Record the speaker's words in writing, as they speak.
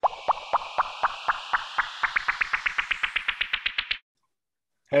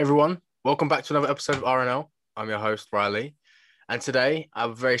Hey everyone, welcome back to another episode of RNL. I'm your host, Riley, and today I have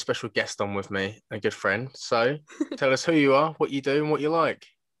a very special guest on with me, a good friend. So tell us who you are, what you do, and what you like.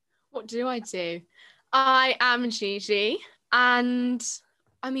 What do I do? I am Gigi, and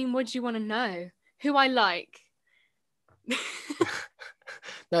what do you want to know? Who I like?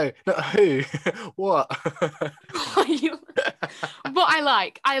 No, not who, what? What I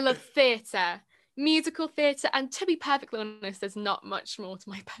like? I love theatre, musical theatre, and to be perfectly honest, there's not much more to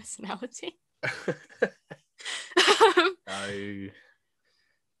my personality. No.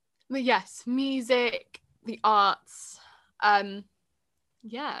 But yes, music, the arts.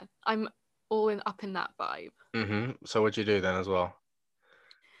 Yeah, I'm up in that vibe. So what do you do then as well?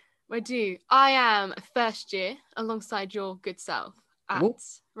 I am a first year alongside your good self at Ooh.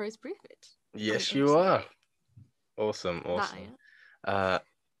 Rose Bruford. Yes, you are. Awesome. Uh,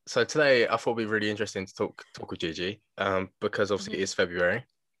 so today I thought it'd be really interesting to talk with Gigi, because obviously it is February,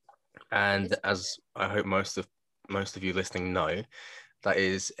 and as I hope most of you listening know, that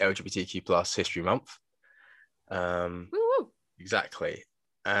is LGBTQ plus History Month. Woo-woo. Exactly.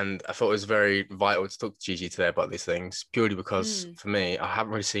 And I thought it was very vital to talk to Gigi today about these things, purely because for me, I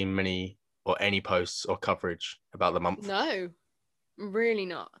haven't really seen many or any posts or coverage about the month. No, really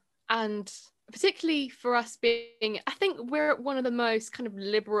not. And particularly for us being, I think we're one of the most kind of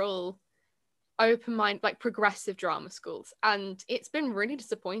liberal, open mind, like progressive drama schools. And it's been really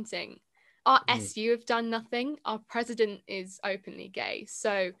disappointing. Our SU have done nothing. Our president is openly gay.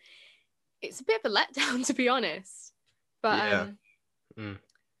 So it's a bit of a letdown, to be honest. But Yeah.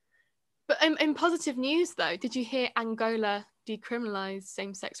 But in positive news, though, did you hear Angola decriminalize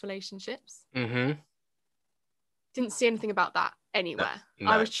same-sex relationships? Mm-hmm. Didn't see anything about that anywhere. No.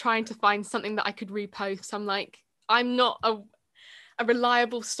 I was trying to find something that I could repost. I'm like, I'm not a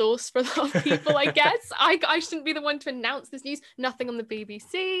reliable source for a lot of people, I guess. I shouldn't be the one to announce this news. Nothing on the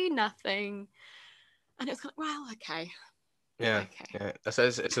BBC, nothing. And it was kind of, well, okay. Yeah. Okay. Yeah. So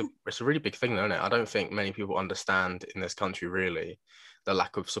it's a really big thing, though, isn't it? I don't think many people understand in this country really the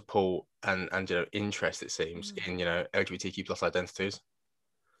lack of support and interest, it seems, in LGBTQ plus identities.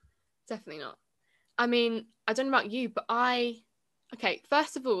 Definitely not. I mean, I don't know about you, but okay,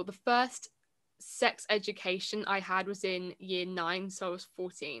 first of all, the first sex education I had was in year 9, so I was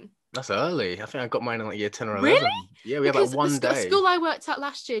 14. That's early. I think I got mine in like year 10 or Really? 11. Yeah, we had like one the day. school I worked at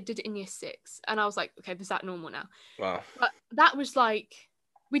last year did it in year 6, and I was like, okay, is that normal now? Wow. But that was like,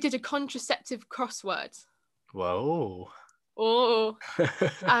 we did a contraceptive crossword. Whoa. Oh,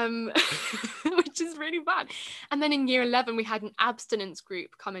 which is really bad. And then in year 11, we had an abstinence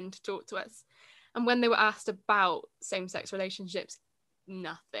group come in to talk to us. And when they were asked about same-sex relationships,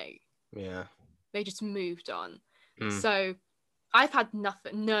 nothing. Yeah. They just moved on. So I've had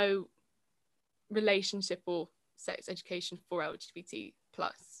no relationship or sex education for LGBT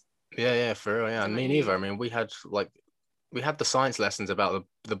plus. Yeah, for real. Yeah, me neither. I mean, we had the science lessons about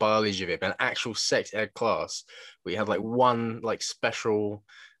the biology of it, but an actual sex ed class. We had like one like special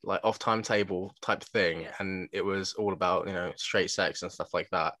like off timetable type thing, and it was all about straight sex and stuff like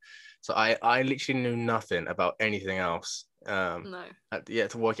that. So I literally knew nothing about anything else. No.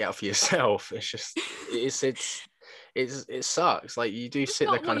 To work it out for yourself. It's just it sucks. Like you do sit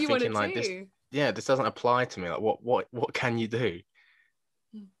there kind of thinking like this. Yeah, this doesn't apply to me. Like what can you do?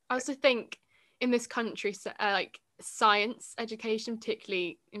 I also think in this country, like science education,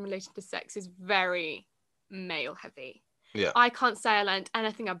 particularly in relation to sex, is very male heavy. Yeah. I can't say I learned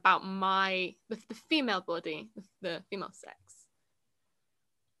anything about the female body, the female sex.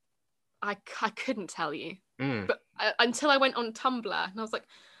 I couldn't tell you. But until I went on Tumblr and I was like,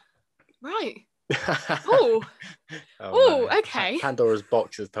 right. Okay. Pandora's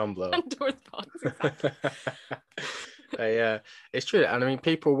box is Tumblr. Pandora's box, exactly. Yeah, it's true. And I mean,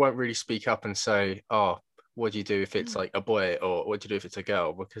 people won't really speak up and say, oh, what do you do if it's like a boy, or what do you do if it's a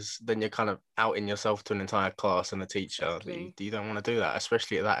girl? Because then you're kind of outing yourself to an entire class and a teacher. Exactly. You don't want to do that,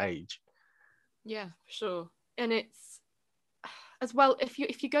 especially at that age. Yeah, for sure. And it's as well, if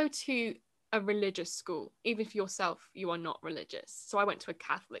you go to a religious school, even if yourself you are not religious. So I went to a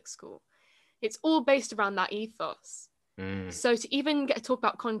Catholic school. It's all based around that ethos. So to even get to talk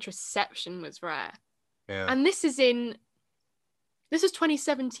about contraception was rare. Yeah. And this is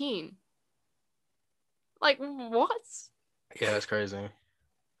 2017. Like, what? Yeah, that's crazy.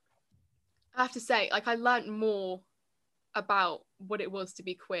 I have to say, like, I learned more about what it was to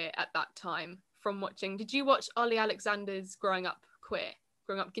be queer at that time from watching. Did you watch Ollie Alexander's Growing Up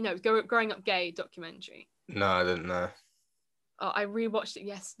Gay documentary? No, I didn't know. Oh, I rewatched it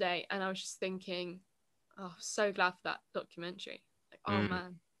yesterday and I was just thinking, oh, so glad for that documentary. Like,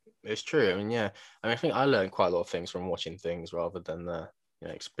 man. It's true. I mean, yeah. I mean, I think I learned quite a lot of things from watching things rather than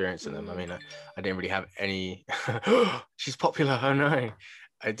experiencing them. I Mm. mean, I didn't really have any. She's popular. Oh no,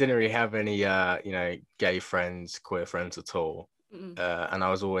 I didn't really have any gay friends, queer friends at all. Mm. And I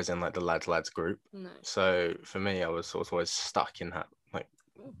was always in like the lads group. No. So for me, I was sort of always stuck in that like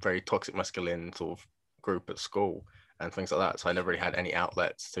very toxic masculine sort of group at school and things like that. So I never really had any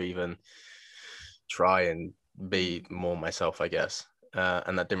outlets to even try and be more myself, I guess.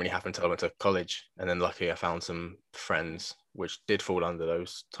 And that didn't really happen until I went to college. And then luckily I found some friends which did fall under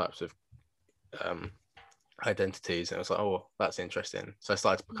those types of identities. And it was like, oh, that's interesting. So I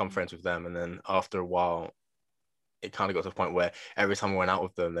started to become friends with them. And then after a while, it kind of got to the point where every time I went out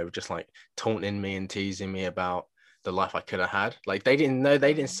with them, they were just like taunting me and teasing me about the life I could have had. Like they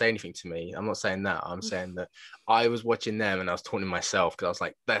didn't say anything to me. I'm not saying that. I'm saying that I was watching them and I was taunting myself because I was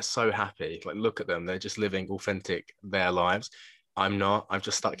like, they're so happy. Like, look at them. They're just living authentic their lives. I'm not. I'm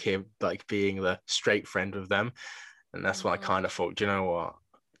just stuck here like being the straight friend with them. And that's when I kind of thought, do you know what?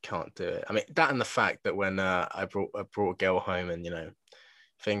 Can't do it. I mean, that and the fact that when I brought a girl home and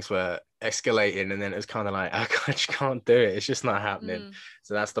things were escalating, and then it was kind of like I just can't do it. It's just not happening.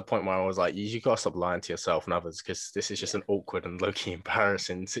 So that's the point where I was like, you got to stop lying to yourself and others, because this is just an awkward and low-key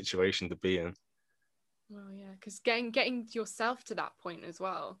embarrassing situation to be in. Well, yeah, because getting yourself to that point as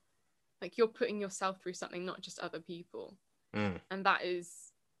well, like you're putting yourself through something, not just other people, and that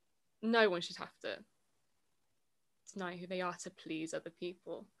is, no one should have to deny who they are to please other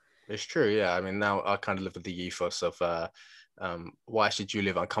people. It's true, yeah. I mean, now I kind of live with the ethos of why should you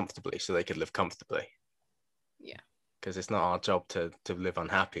live uncomfortably so they could live comfortably? Yeah. Because it's not our job to live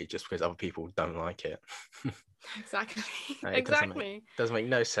unhappy just because other people don't like it. Exactly. It Exactly. doesn't make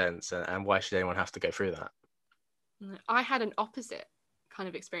no sense. And why should anyone have to go through that? I had an opposite kind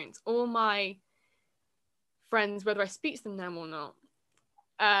of experience. All my friends, whether I speak to them now or not,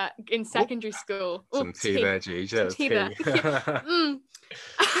 in secondary school. Some tea there, G. Some tea there.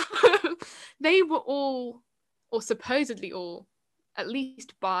 They were all, or supposedly all, at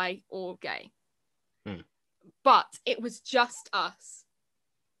least bi or gay. But it was just us.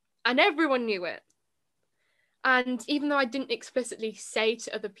 And everyone knew it. And even though I didn't explicitly say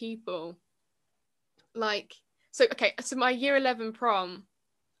to other people, like, so my year 11 prom,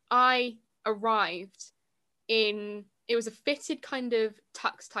 I arrived in, it was a fitted kind of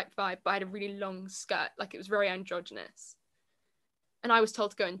tux type vibe, but I had a really long skirt, like it was very androgynous. And I was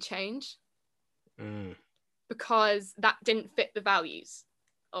told to go and change because that didn't fit the values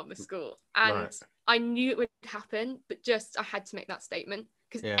of the school. And I knew it would happen, but just I had to make that statement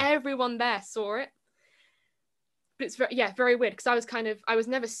because everyone there saw it. But it's very weird because I was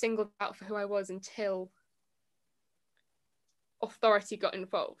never singled out for who I was until authority got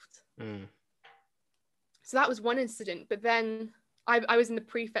involved. So that was one incident. But then I was in the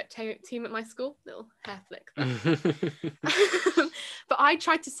prefect team at my school. Little hair flick there. But I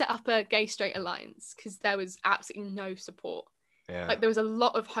tried to set up a gay straight alliance because there was absolutely no support. Like there was a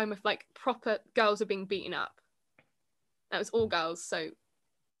lot of like proper girls were being beaten up. That was all girls. So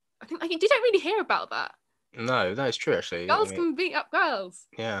I think you don't really hear about that. No, it's true actually. Girls can beat up girls.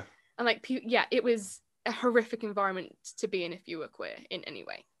 Yeah. And like it was a horrific environment to be in if you were queer in any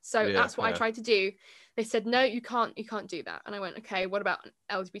way. So that's what I tried to do. They said, no, you can't do that. And I went, okay, what about an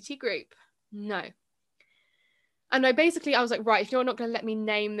LGBT group? No. And I was like, right, if you're not going to let me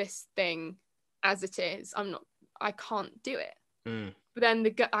name this thing as it is, I can't do it. But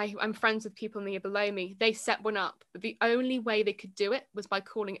then I'm friends with people in the year below me. They set one up, but the only way they could do it was by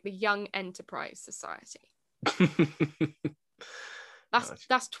calling it the Young Enterprise Society.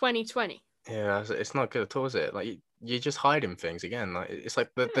 That's 2020. Yeah, it's not good at all, is it? Like you're just hiding things again. Like it's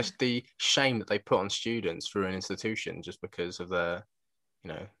like the shame that they put on students through an institution just because of their,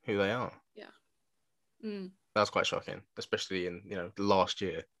 who they are. Yeah. That's quite shocking, especially in the last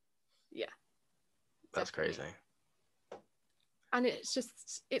year. Yeah. That's definitely crazy. And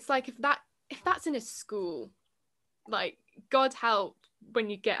it's like if that's in a school, like God help when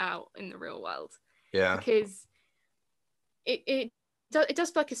you get out in the real world. Yeah. Because it does feel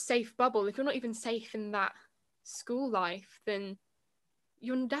like a safe bubble. If you're not even safe in that school life, then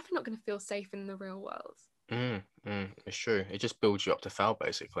you're definitely not going to feel safe in the real world. It's true. It just builds you up to fail,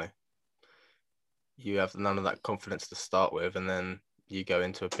 basically. You have none of that confidence to start with, and then you go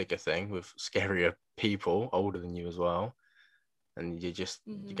into a bigger thing with scarier people, older than you as well, and you're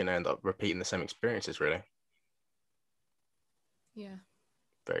going to end up repeating the same experiences, really. Yeah.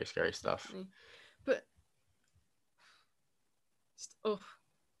 Very scary stuff. But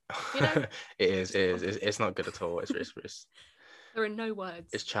it is. It's not good at all. It's there are no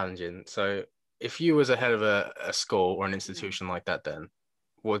words. It's challenging. So if you was ahead of a school or an institution like that, then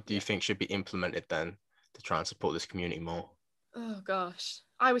what do you think should be implemented then to try and support this community more? Oh gosh.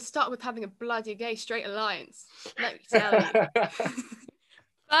 I would start with having a bloody gay straight alliance. Let me tell you.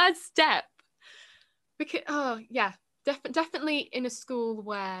 Third step. Because definitely in a school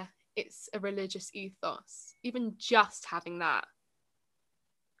where it's a religious ethos. Even just having that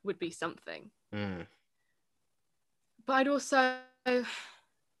would be something. But I'd also,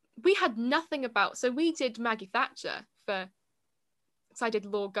 we had nothing about, so we did Maggie Thatcher so I did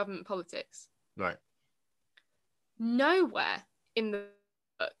law, government, politics. Right. Nowhere in the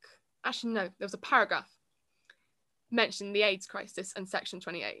book, actually no, there was a paragraph mentioning the AIDS crisis and Section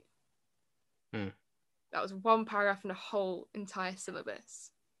 28. That was one paragraph in a whole entire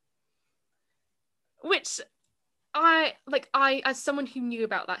syllabus. Which I as someone who knew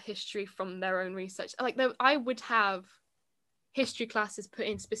about that history from their own research, I would have history classes put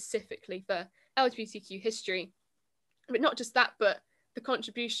in specifically for LGBTQ history, but not just that, but the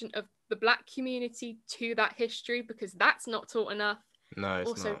contribution of the Black community to that history, because that's not taught enough. No, it's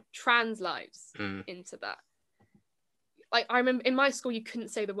also not. Trans lives into that. Like, I remember in my school you couldn't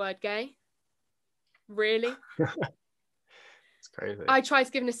say the word gay. Really? It's crazy. I tried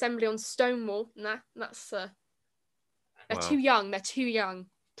to give an assembly on Stonewall. Nah, that's they're too young. They're too young.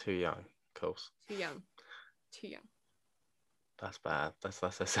 Too young, of course. Too young. That's bad.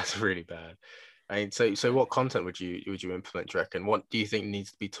 That's really bad. I mean, so what content would you implement, do you reckon? What do you think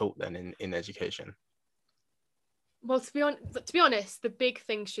needs to be taught then in education? Well, to be honest, the big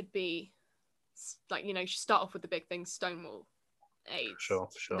thing should be, like, you should start off with the big things: Stonewall, AIDS, sure.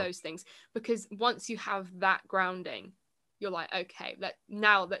 those things. Because once you have that grounding, you're like, okay,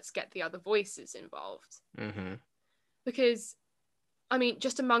 let's get the other voices involved. Because, I mean,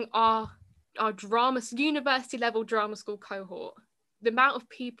 just among our university level drama school cohort, the amount of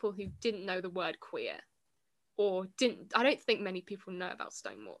people who didn't know the word queer, I don't think many people know about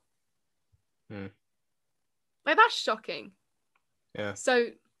Stonewall. Like, that's shocking. Yeah. So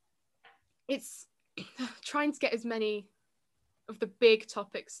it's trying to get as many of the big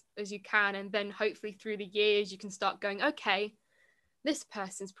topics as you can, and then hopefully through the years you can start going, okay, this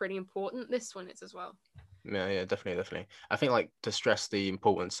person's pretty important, this one is as well. Yeah, definitely. I think, like, to stress the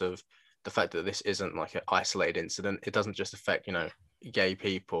importance of the fact that this isn't like an isolated incident. It doesn't just affect, gay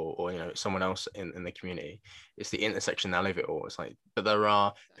people or, someone else in the community. It's the intersectionality of it all. It's like, but there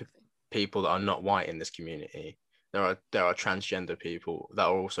are people that are not white in this community. There are transgender people that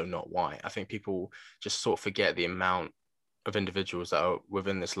are also not white. I think people just sort of forget the amount of individuals that are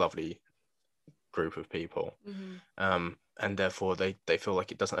within this lovely group of people. And therefore they feel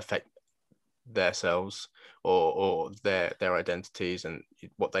like it doesn't affect themselves or their identities and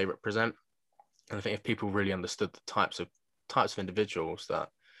what they represent. And I think if people really understood the types of individuals that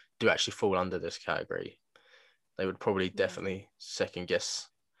do actually fall under this category, they would probably definitely second guess,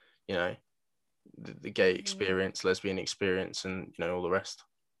 the gay experience, lesbian experience, and all the rest.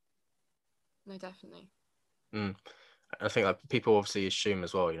 No, definitely. I think that people obviously assume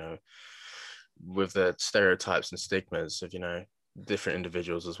as well, with the stereotypes and stigmas of, different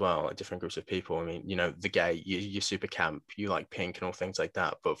individuals as well, like different groups of people. I mean, the gay, you're super camp, you like pink and all things like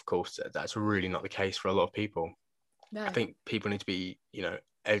that. But of course, that's really not the case for a lot of people. No. I think people need to be,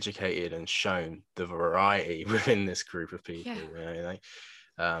 educated and shown the variety within this group of people.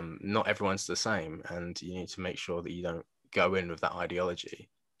 Not everyone's the same, and you need to make sure that you don't go in with that ideology,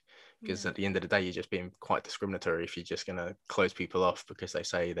 because at the end of the day, you're just being quite discriminatory if you're just going to close people off because they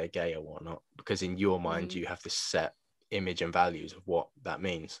say they're gay or whatnot, because in your mind you have this set image and values of what that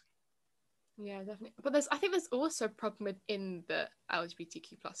means. Yeah, definitely. But I think there's also a problem within the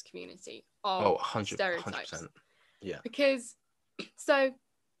LGBTQ plus community of stereotypes. 100%. Yeah. Because, so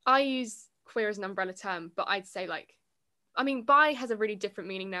I use queer as an umbrella term, but I'd say, like, I mean, bi has a really different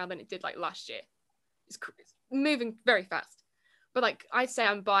meaning now than it did, like, last year. It's moving very fast. But, like, I'd say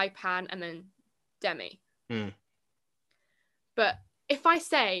I'm bi, pan, and then demi. But if I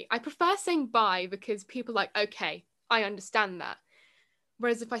prefer saying bi because people are like, okay, I understand that.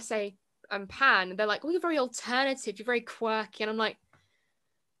 Whereas if I say I'm pan, they're like, oh, you're very alternative, you're very quirky. And I'm like,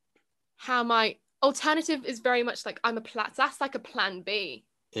 how am I? Alternative is very much like that's like a plan B.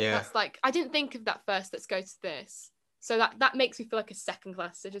 Yeah. That's like, I didn't think of that first, let's go to this. So that makes me feel like a second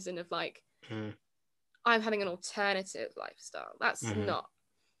class citizen of like, I'm having an alternative lifestyle. That's not.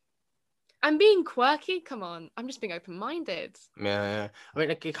 I'm being quirky. Come on, I'm just being open-minded. Yeah. I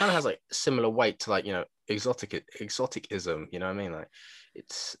mean, it kind of has like similar weight to, like, exoticism. You know what I mean? Like,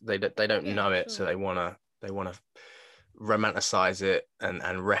 it's they don't know it, so they wanna romanticize it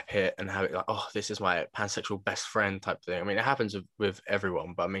and rep it and have it like, oh, this is my pansexual best friend type thing. I mean, it happens with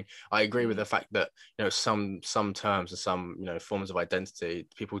everyone, but I mean, I agree with the fact that some terms and some forms of identity,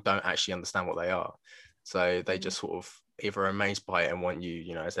 people don't actually understand what they are, so they just sort of either amazed by it and want you,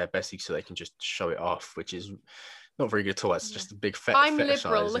 you know, as their bestie so they can just show it off, which is not very good at all. It's just a big I'm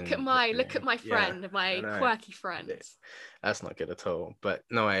liberal. Look at my yeah, friend, I my know. quirky friend. That's not good at all. But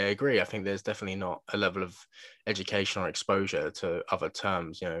no, I agree. I think there's definitely not a level of education or exposure to other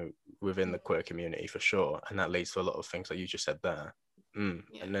terms, you know, within the queer community for sure. And that leads to a lot of things that you just said there.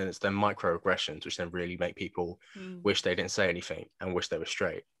 Yeah. And then it's then microaggressions, which then really make people wish they didn't say anything and wish they were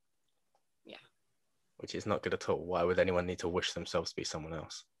straight. Yeah. Which is not good at all. Why would anyone need to wish themselves to be someone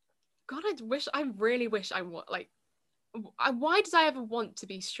else? God, I really wish I want, like, why did I ever want to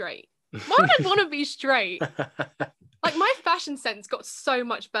be straight? Why would I want to be straight? Like, my fashion sense got so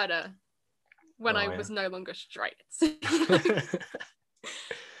much better when I was no longer straight. I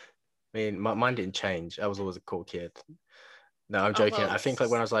mean, mine didn't change. I was always a cool kid. No, I'm joking. Well, I think like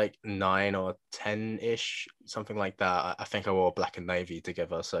when I was like 9 or 10-ish, something like that, I think I wore black and navy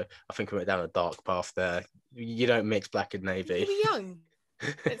together. So I think I went down a dark path there. You don't mix black and navy. You were young.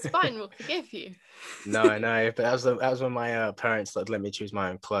 It's fine. We'll forgive you. No, I know, but that was when my parents like let me choose my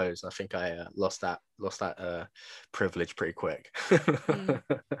own clothes. I think I lost that privilege pretty quick. No,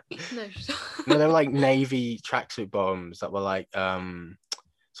 no, they were like navy tracksuit bottoms that were like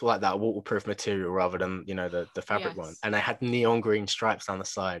sort of like that waterproof material rather than, you know, the fabric one. And they had neon green stripes down the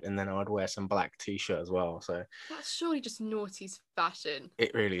side, and then I would wear some black t-shirt as well. So that's surely just naughty's fashion.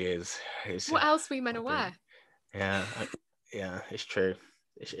 It really is. What else were you meant to wear? Yeah, yeah, it's true.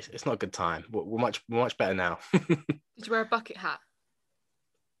 It's not a good time. We're much better now. Did you wear a bucket hat?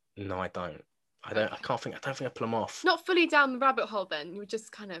 No, I don't. I don't think I put them off. Not fully down the rabbit hole then. You were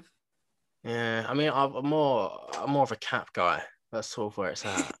just kind of. Yeah, I mean, I'm more of a cap guy. That's sort of where it's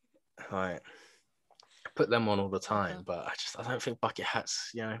at. Like, I put them on all the time, but I don't think bucket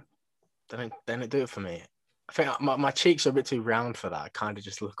hats, you know, they don't do it for me. I think my cheeks are a bit too round for that. I kind of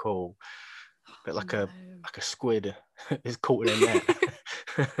just look all a bit like a squid is caught in a net.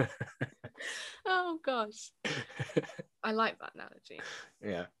 Oh gosh. I like that analogy.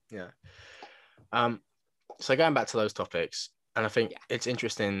 Yeah. So going back to those topics, and I think it's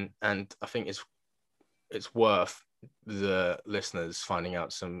interesting, and I think it's worth the listeners finding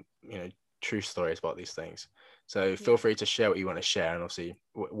out some, you know, true stories about these things. So feel free to share what you want to share, and obviously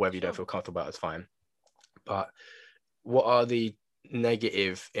whether you don't feel comfortable about it's fine. But what are the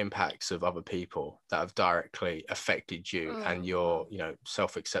negative impacts of other people that have directly affected you and your, you know,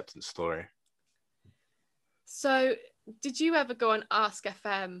 self-acceptance story? So did you ever go on Ask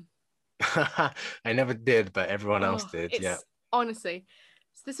FM? I never did, but everyone else did. Yeah, honestly,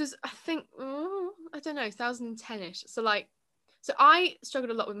 so this was, I think, I don't know, 2010ish. So I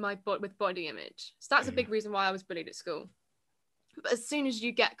struggled a lot with body image, so that's a big reason why I was bullied at school. But as soon as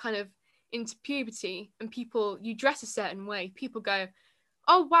you get kind of into puberty and you dress a certain way, people go,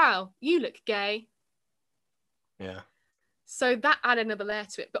 oh wow, you look gay. Yeah. So that added another layer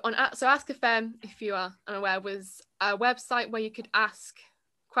to it. But so Ask FM, if you are unaware, was a website where you could ask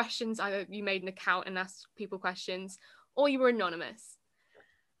questions. Either you made an account and asked people questions, or you were anonymous.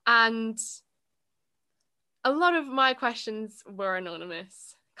 And a lot of my questions were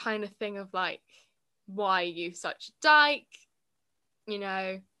anonymous, kind of thing of like, why are you such a dyke? You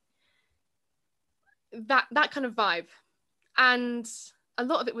know, that kind of vibe. And a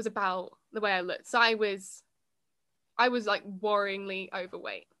lot of it was about the way I looked. So I was like worryingly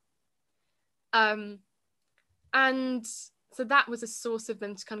overweight. And so that was a source of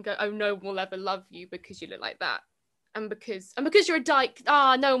them to kind of go, oh, no one will ever love you because you look like that. And because you're a dyke,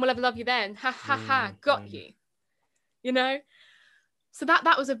 no one will ever love you then. Ha ha ha, got you. You know? So that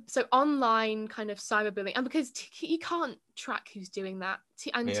was so online kind of cyberbullying. And because you can't track who's doing that.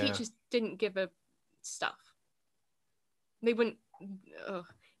 Teachers didn't give a stuff. They wouldn't.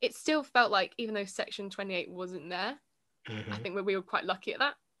 It still felt like, even though Section 28 wasn't there, I think we were quite lucky at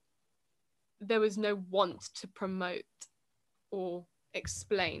that. There was no want to promote or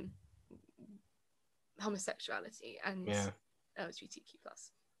explain homosexuality and LGBTQ+.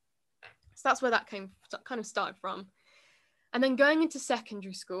 So that's where that kind of started from. And then going into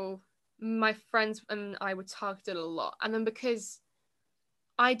secondary school, my friends and I were targeted a lot. And then because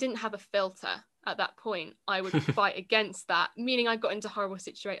I didn't have a filter at that point, I would fight against that, meaning I got into horrible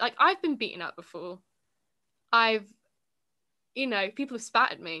situations. Like, I've been beaten up before. People have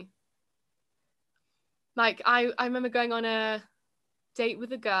spat at me. Like, I remember going on a date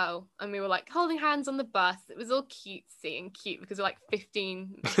with a girl and we were like holding hands on the bus. It was all cutesy and cute because we're like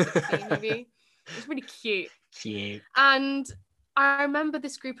 15, 16 maybe. It was really cute. Cute. And I remember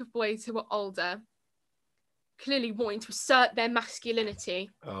this group of boys who were older, clearly wanting to assert their masculinity.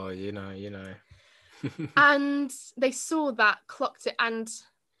 Oh, you know. And they saw that, clocked it, and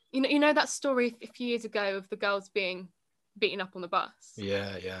you know that story a few years ago of the girls being beaten up on the bus.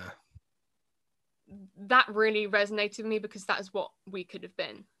 Yeah, yeah. That really resonated with me because that is what we could have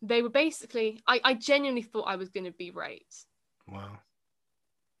been. They were basically, I genuinely thought I was going to be raped. Wow.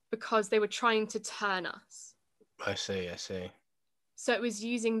 Because they were trying to turn us. I see. So it was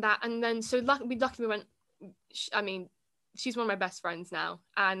using that, and then so luckily we went. I mean, she's one of my best friends now,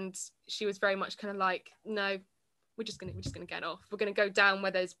 and she was very much kind of like, no, we're just gonna get off. We're gonna go down where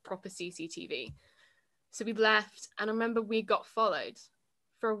there's proper CCTV. So we left, and I remember we got followed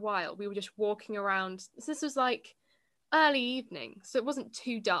for a while. We were just walking around. This was like early evening, so it wasn't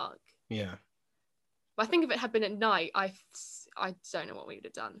too dark. Yeah. But I think if it had been at night, I don't know what we would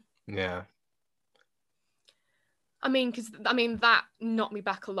have done. Yeah. I mean, that knocked me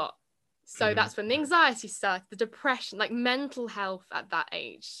back a lot. So that's when the anxiety started, the depression, like mental health at that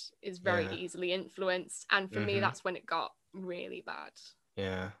age is very easily influenced. And for me, that's when it got really bad.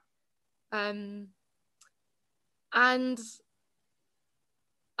 Yeah. And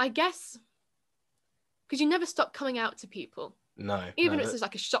I guess because you never stop coming out to people. No. Even if it's just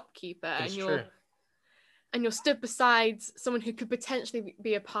like a shopkeeper it's and you're stood beside someone who could potentially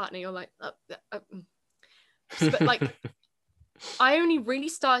be a partner, you're like, but like I only really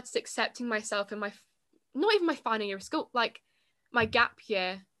started accepting myself in not even my final year of school, like my gap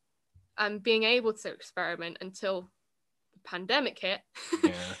year, and being able to experiment until the pandemic hit.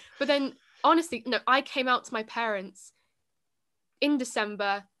 Yeah. But then honestly, no, I came out to my parents in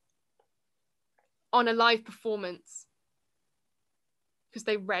December on a live performance because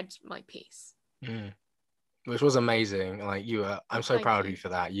they read my piece. Which was amazing. Like I'm so proud of you for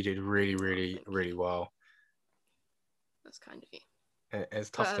that. You did really, really, Thank really well. That's kind of you.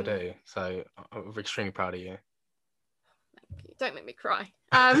 It's tough to do, so I'm extremely proud of you. Thank you. Don't make me cry.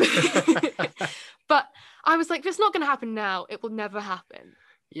 But I was like, if it's not going to happen now, it will never happen.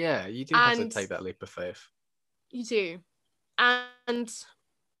 Yeah, you do have to take that leap of faith. You do. And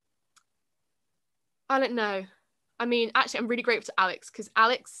I don't know. I mean, actually, I'm really grateful to Alex because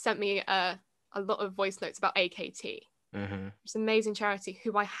Alex sent me a lot of voice notes about AKT. It's an amazing charity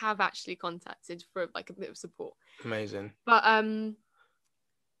who I have actually contacted for like a bit of support. Amazing. But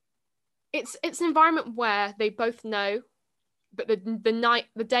it's an environment where they both know, but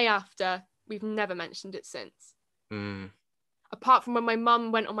the day after, we've never mentioned it since. Apart from when my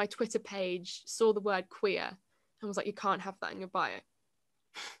mum went on my Twitter page, saw the word queer, and was like, "You can't have that in your bio."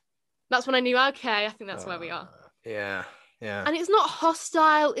 That's when I knew, okay, I think that's where we are. Yeah. And it's not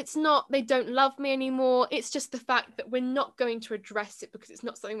hostile. It's not they don't love me anymore. It's just the fact that we're not going to address it because it's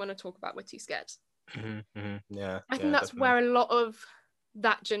not something we want to talk about. We're too scared. Yeah. I think that's where a lot of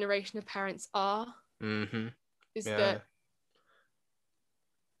that generation of parents are. Is that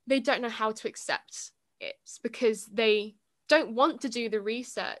they don't know how to accept it because they don't want to do the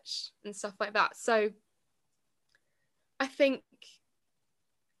research and stuff like that. So I think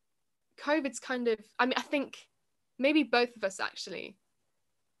COVID's kind of, I think maybe both of us actually,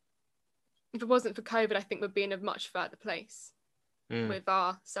 if it wasn't for COVID, I think we'd be in a much further place with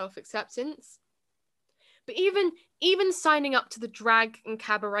our self-acceptance. But even signing up to the Drag and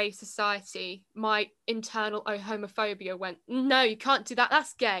Cabaret Society, my internal homophobia went, no, you can't do that.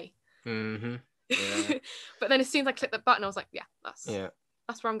 That's gay. Yeah. But then as soon as I clicked that button, I was like, yeah, that's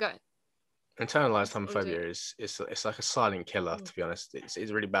where I'm going. Internalized homophobia is it's like a silent killer, to be honest. It's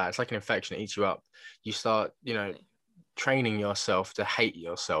really bad. It's like an infection. It eats you up. You start, training yourself to hate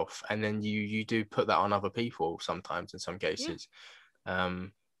yourself, and then you do put that on other people sometimes in some cases.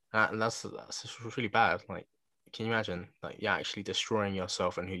 And that's really bad. Like, can you imagine, like, you're actually destroying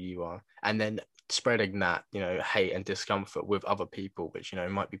yourself and who you are, and then spreading that hate and discomfort with other people, which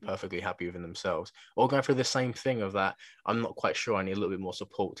might be perfectly happy within themselves, or going through the same thing of that, I'm not quite sure, I need a little bit more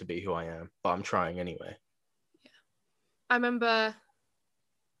support to be who I am, but I'm trying anyway. I remember,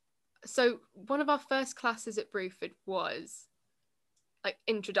 so one of our first classes at Bruford was like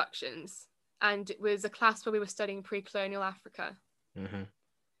introductions, and it was a class where we were studying pre-colonial Africa.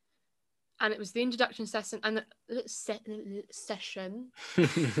 And it was the introduction session and the session.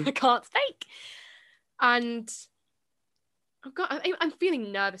 I can't speak. And I'm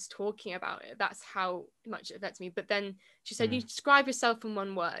feeling nervous talking about it. That's how much it affects me. But then she said, you describe yourself in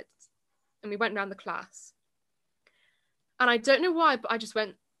one word. And we went around the class. And I don't know why, but I just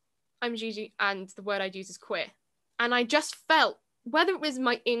went, I'm Gigi, and the word I'd use is queer. And I just felt, whether it was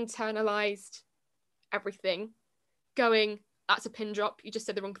my internalized everything, going, that's a pin drop, you just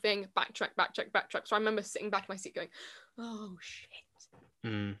said the wrong thing, backtrack. So I remember sitting back in my seat going, oh shit.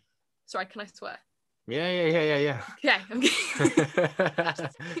 Sorry, can I swear? Yeah. Okay,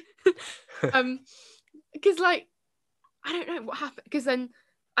 because like, I don't know what happened, because then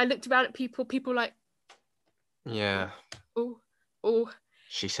I looked around at people like, yeah, oh, oh.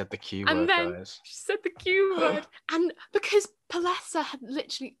 She said the Q And word, then guys. she said the Q word. And because Palessa had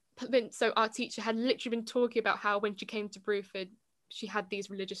literally been, so our teacher had literally been talking about how when she came to Bruford, she had these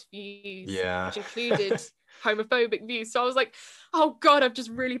religious views, Yeah. which included homophobic views. So I was like, oh God, I've just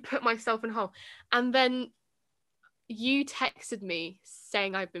really put myself in a hole. And then you texted me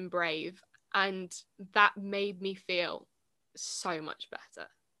saying I've been brave, and that made me feel so much better.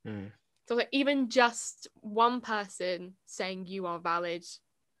 Mm. So like, even just one person saying you are valid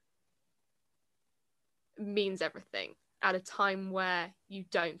means everything at a time where you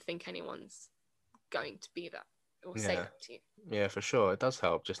don't think anyone's going to be that or say Yeah. that to you. Yeah, for sure. It does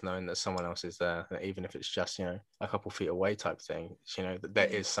help just knowing that someone else is there, even if it's just, a couple feet away type thing, that there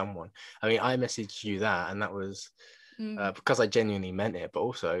is someone. I mean, I messaged you that, and that was because I genuinely meant it, but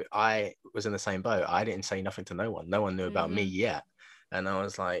also I was in the same boat. I didn't say nothing to no one. No one knew about me yet. And I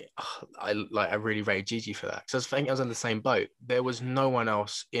was like, oh, I really rated Gigi for that. Because I think I was in the same boat. There was no one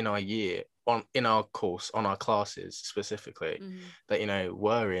else in our year, in our course, on our classes specifically, that,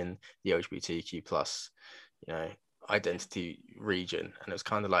 were in the LGBTQ plus, identity region. And it was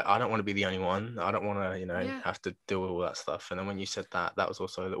kind of like, I don't want to be the only one. I don't want to, have to deal with all that stuff. And then when you said that, that was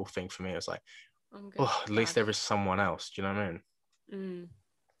also a little thing for me. It was like, oh, at least there is someone else. Do you know what I mean?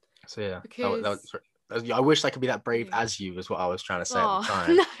 So yeah, Because I wish I could be that brave as you, is what I was trying to say at the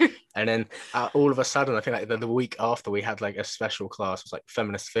time. no. And then all of a sudden, I think like the week after, we had like a special class, it was like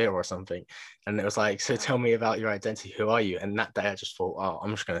feminist theatre or something, and it was like, so tell me about your identity. Who are you? And that day, I just thought, oh,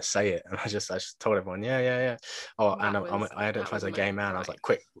 I'm just gonna say it, and I just told everyone, yeah. Oh, and I identify as a gay man. Right. I was like,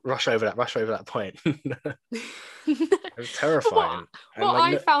 quick, rush over that point. It was terrifying. What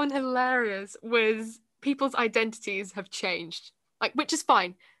I found hilarious was people's identities have changed, like, which is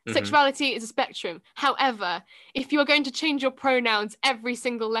fine. Sexuality is a spectrum. However, if you're going to change your pronouns every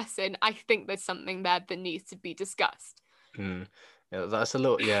single lesson, I think there's something there that needs to be discussed. Yeah, that's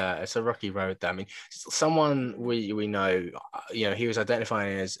it's a rocky road there. I mean, someone we know, he was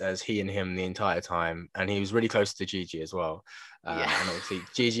identifying as he and him the entire time, and he was really close to Gigi as well. And obviously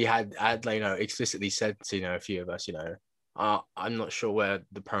Gigi had explicitly said to a few of us, I'm not sure where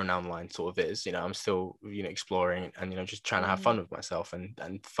the pronoun line sort of is. I'm still exploring and just trying to have fun with myself and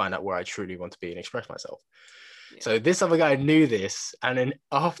find out where I truly want to be and express myself. Yeah. So this other guy knew this, and then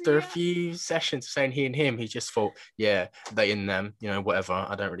after a few sessions saying he and him, he just thought, yeah, they and them, whatever.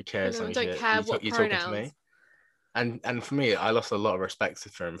 I don't really care. I don't care what you're pronouns. Talking to me. And for me, I lost a lot of respect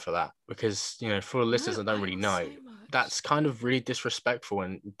for him for that, because for the listeners I don't really know, that's kind of really disrespectful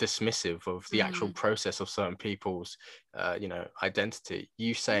and dismissive of the actual process of certain people's identity.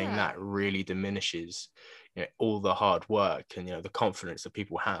 You saying that really diminishes all the hard work and the confidence that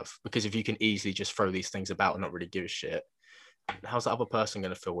people have, because if you can easily just throw these things about and not really give a shit, how's the other person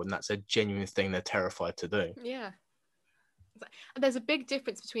going to feel when that's a genuine thing they're terrified to do? There's a big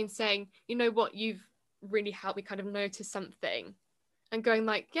difference between saying, you know what, you've really helped me kind of notice something, and going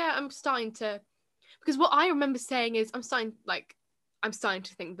like, yeah, I'm starting to, because what I remember saying is I'm starting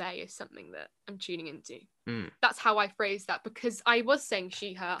to think they is something that I'm tuning into. That's how I phrased that, because I was saying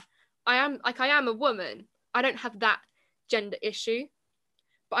she, her. I am a woman. I don't have that gender issue,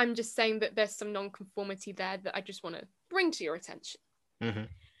 but I'm just saying that there's some non-conformity there that I just want to bring to your attention.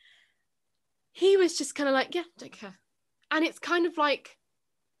 He was just kind of like, yeah, don't care. And it's kind of like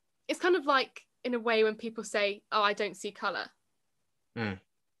in a way when people say, oh, I don't see color.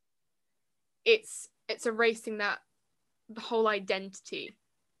 It's erasing the whole identity.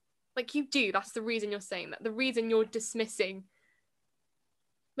 Like, you do, that's the reason you're saying that. The reason you're dismissing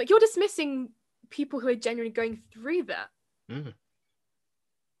people who are genuinely going through that. And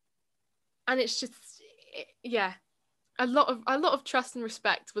it's just, a lot of trust and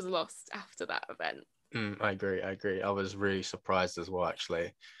respect was lost after that event. I agree. I was really surprised as well,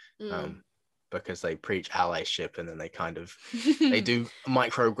 actually. Because they preach allyship, and then they kind of they do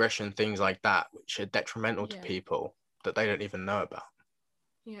microaggression things like that, which are detrimental to people that they don't even know about.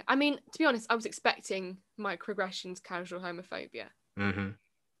 Yeah, I mean, to be honest, I was expecting microaggressions, casual homophobia.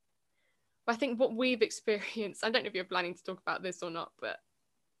 But I think what we've experienced, I don't know if you're planning to talk about this or not, but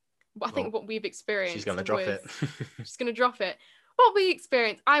I think what we've experienced, she's gonna drop it. She's gonna drop it. What we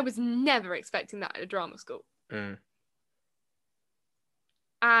experienced, I was never expecting that at a drama school.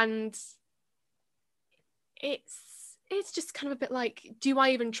 And it's just kind of a bit like, do I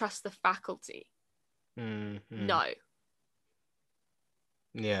even trust the faculty? No.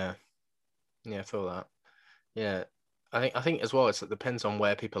 Yeah, I feel that. Yeah, I think as well, it depends on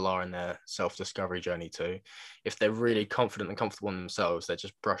where people are in their self-discovery journey too. If they're really confident and comfortable in themselves, they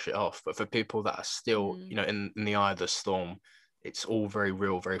just brush it off. But for people that are still in the eye of the storm, it's all very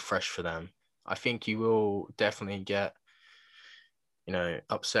real, very fresh for them. I think you will definitely get you know,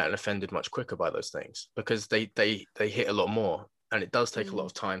 upset and offended much quicker by those things, because they hit a lot more, and it does take a lot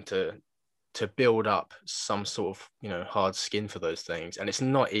of time to build up some sort of, you know, hard skin for those things. And it's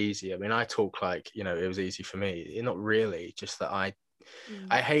not easy. I mean, I talk like, you know, it was easy for me. Not really, just that I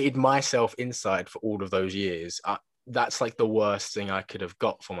hated myself inside for all of those years. That's like the worst thing I could have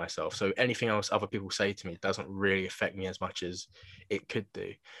got for myself. So anything else other people say to me doesn't really affect me as much as it could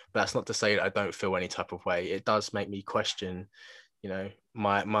do. But that's not to say that I don't feel any type of way. It does make me question, you know,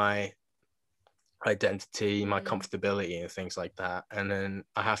 my identity, my comfortability and things like that. And then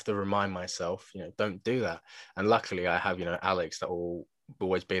I have to remind myself, you know, don't do that. And luckily I have, you know, Alex that will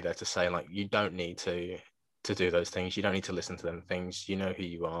always be there to say, like, you don't need to do those things. You don't need to listen to them things. You know who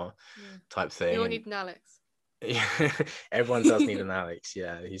you are, type thing. You all need an Alex. Everyone does need an Alex.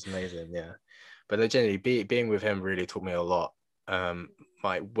 Yeah, he's amazing. Yeah, but generally, being with him really taught me a lot.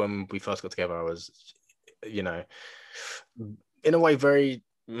 Like when we first got together, I was, you know, in a way very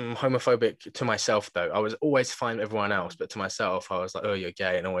homophobic to myself. Though I was always fine with everyone else, but to myself, I was like, "Oh, you're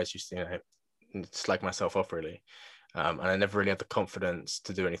gay," and always used to, you know, slag myself off really. And I never really had the confidence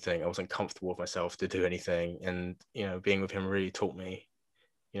to do anything. I wasn't comfortable with myself to do anything, and you know, being with him really taught me,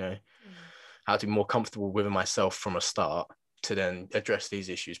 you know, how to be more comfortable with myself from a start to then address these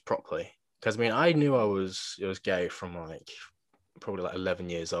issues properly. Because I mean, I knew I was gay from like probably like 11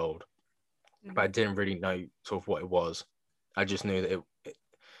 years old, but I didn't really know sort of what it was. I just knew that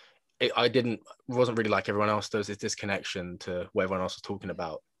it wasn't really like everyone else. There was this disconnection to what everyone else was talking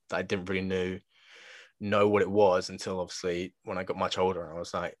about that I didn't really know what it was until obviously when I got much older. And I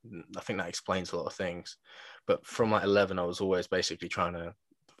was like, I think that explains a lot of things. But from like 11, I was always basically trying to,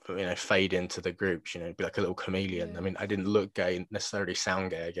 you know, fade into the groups, you know, be like a little chameleon. I mean, I didn't look gay, necessarily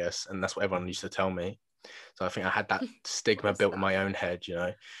sound gay, I guess, and that's what everyone used to tell me. So I think I had that stigma built in my own head, you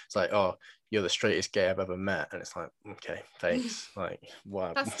know. It's like, oh, you're the straightest gay I've ever met, and it's like, okay, thanks. Like,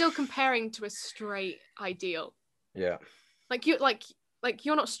 wow. That's still comparing to a straight ideal. Yeah. Like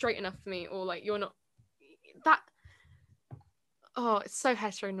you're not straight enough for me, or like you're not that. Oh, it's so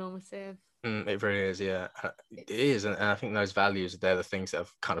heteronormative. It really is, yeah. It is, and I think those values, they're the things that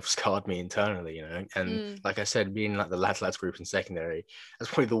have kind of scarred me internally, you know. And like I said, being like the lads group in secondary, that's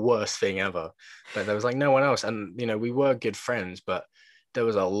probably the worst thing ever. But there was like no one else, and you know, we were good friends, but there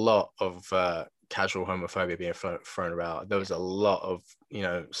was a lot of casual homophobia being thrown about. There was a lot of, you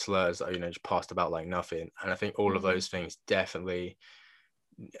know, slurs that, you know, just passed about like nothing. And I think all of those things definitely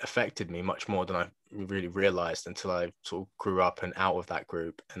affected me much more than I really realized until I sort of grew up and out of that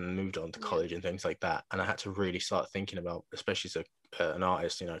group and moved on to college and things like that. And I had to really start thinking about, especially as an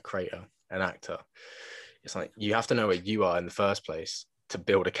artist, you know, creator, an actor, it's like you have to know where you are in the first place to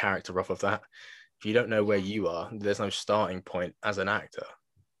build a character off of that. If you don't know where you are, there's no starting point as an actor.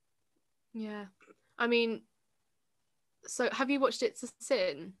 Yeah, I mean, so have you watched It's a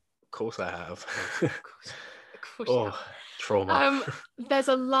Sin? Of course I have. Of course oh, trauma. There's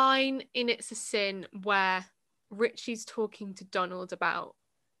a line in It's a Sin where Richie's talking to Donald about,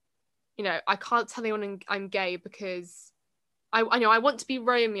 you know, I can't tell anyone I'm gay because I know I want to be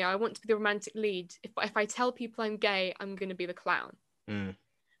Romeo, I want to be the romantic lead. If I tell people I'm gay, I'm going to be the clown.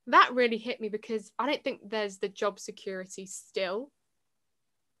 That really hit me because I don't think there's the job security still.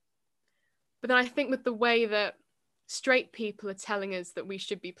 But then I think with the way that straight people are telling us that we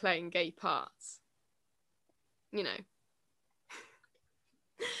should be playing gay parts, you know.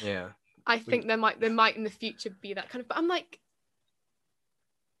 Yeah. I think there might in the future be that kind of, but I'm like,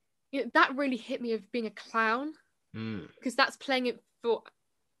 you know, that really hit me of being a clown, because that's playing it for,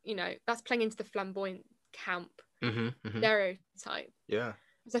 you know, that's playing into the flamboyant camp stereotype. Yeah.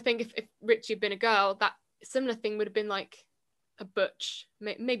 Because I think if Richie had been a girl, that similar thing would have been like a butch,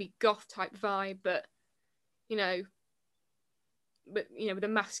 maybe goth type vibe, but you know, with a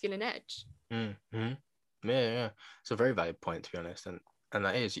masculine edge. Yeah, it's a very valid point, to be honest, and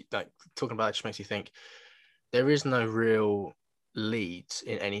that is, like, talking about it just makes you think there is no real leads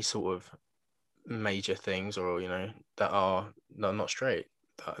in any sort of major things, or you know, that are not straight,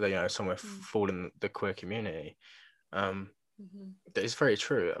 that, you know, somewhere fall in the queer community. That is very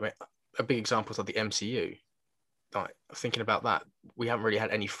true. I mean, a big example is like the MCU. Like, thinking about that, we haven't really had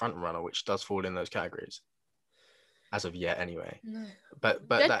any front runner which does fall in those categories as of yet, anyway. No. But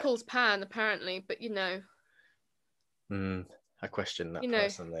Deadpool's Pan, apparently, but you know. I question that, you know,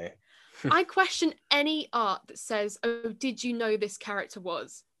 personally. I question any art that says, "Oh, did you know this character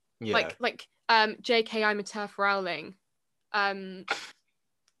was?" Yeah. Like J.K. Turf Rowling, was,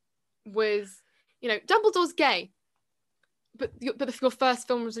 you know, Dumbledore's gay, but your first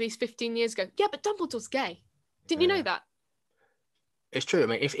film was released 15 years ago. Yeah, but Dumbledore's gay. Didn't you know that? It's true. I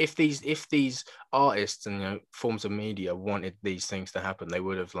mean, if these artists and, you know, forms of media wanted these things to happen, they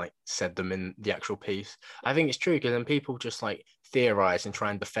would have like said them in the actual piece. I think it's true, because then people just like theorize and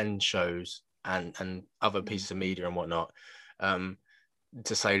try and defend shows and other pieces of media and whatnot, um,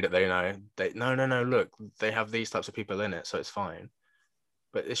 to say that they know they no, look, they have these types of people in it, so it's fine.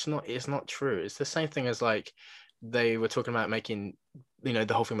 But it's not true. It's the same thing as like they were talking about making, you know,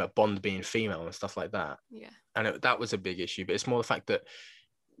 the whole thing about Bond being female and stuff like that. Yeah. And that was a big issue, but it's more the fact that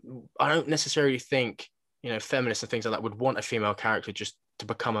I don't necessarily think, you know, feminists and things like that would want a female character just to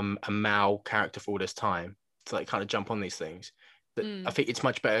become a male character for all this time, to like kind of jump on these things. But I think it's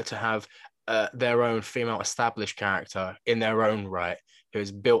much better to have their own female established character in their own right, who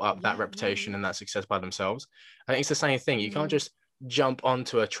has built up that reputation and that success by themselves. I think it's the same thing. You can't just jump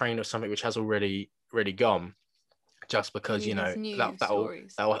onto a train of something which has already gone, just because, you know,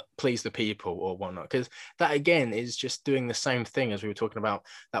 that'll please the people or whatnot, because that again is just doing the same thing as we were talking about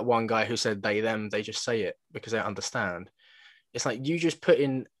that one guy who said they them, they just say it because they don't understand. It's like you just put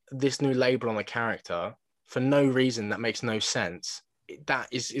in this new label on a character for no reason that makes no sense. That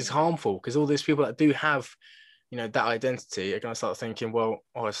is harmful, because all these people that do have, you know, that identity are going to start thinking, well,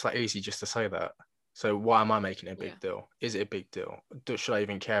 oh, it's like easy just to say that. So why am I making it a big deal? Is it a big deal? Should I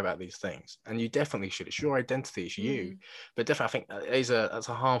even care about these things? And you definitely should. It's your identity. It's you. But definitely, I think that's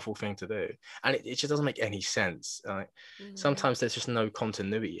a harmful thing to do. And it just doesn't make any sense. Sometimes there's just no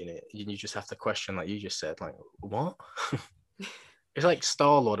continuity in it. You just have to question, like you just said, like, what? It's like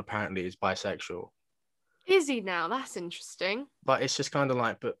Star-Lord apparently is bisexual. Is he now? That's interesting. But it's just kind of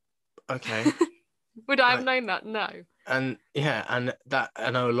like, but okay. Would I have known that? No. And yeah, and that, I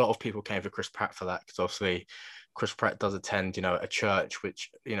know a lot of people came for Chris Pratt for that, because obviously Chris Pratt does attend, you know, a church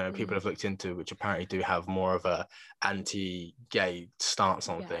which, you know, people have looked into, which apparently do have more of a anti-gay stance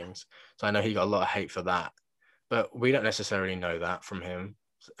on things. So I know he got a lot of hate for that, but we don't necessarily know that from him,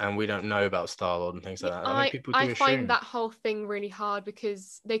 and we don't know about Star-Lord and things like that. I mean, people do I assume. find that whole thing really hard,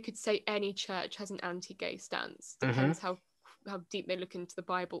 because they could say any church has an anti-gay stance. Depends how deep they look into the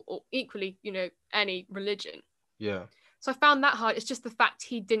Bible, or equally, you know, any religion. Yeah. So I found that hard. It's just the fact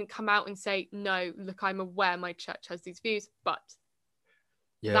he didn't come out and say, no, look, I'm aware my church has these views, but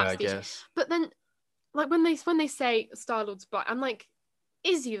I guess. But then, like when they say Star-Lord's bi, I'm like,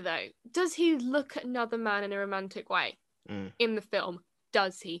 is he though? Does he look at another man in a romantic way in the film?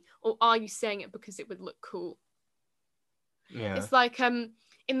 Does he? Or are you saying it because it would look cool? Yeah. It's like in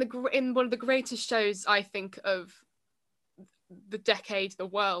one of the greatest shows, I think, of the decade, the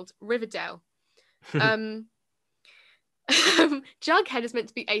world, Riverdale. Jughead is meant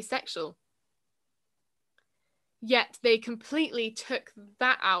to be asexual, yet they completely took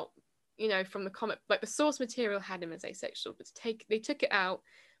that out, you know, from the comic. Like the source material had him as asexual, but they took it out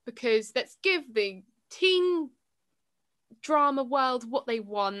because let's give the teen drama world what they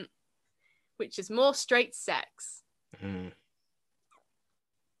want, which is more straight sex.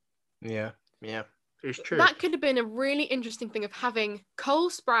 Yeah, it's true. That could have been a really interesting thing, of having Cole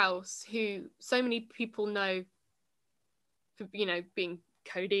Sprouse, who so many people know for, you know, being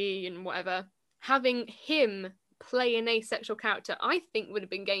Cody and whatever, having him play an asexual character, I think would have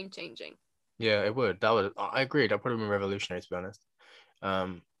been game changing. Yeah, it would. I agreed. That would have been revolutionary, to be honest.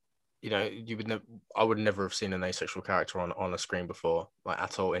 You know, I would never have seen an asexual character on a screen before, like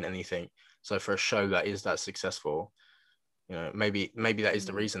at all, in anything. So for a show that is that successful, you know, maybe that is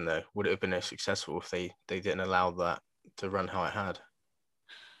the reason though. Would it have been as successful if they didn't allow that to run how it had?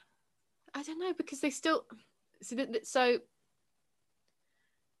 I don't know, because they still so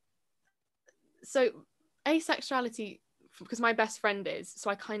asexuality, because my best friend is,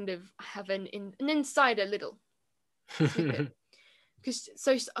 so I kind of have an insider little because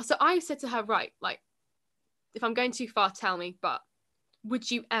so I said to her, right, like, if I'm going too far, tell me, but would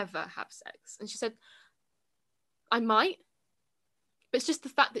you ever have sex? And she said, I might, but it's just the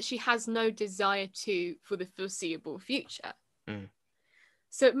fact that she has no desire to for the foreseeable future.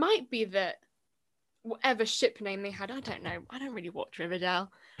 So it might be that whatever ship name they had, I don't know, I don't really watch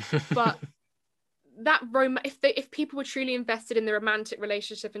Riverdale, but that if people were truly invested in the romantic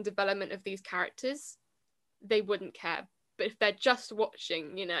relationship and development of these characters, they wouldn't care. But if they're just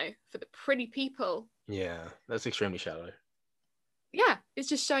watching, you know, for the pretty people, yeah, that's extremely shallow. Yeah, it's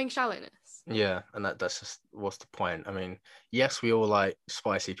just showing shallowness. Yeah, and that's just, what's the point? I mean, yes, we all like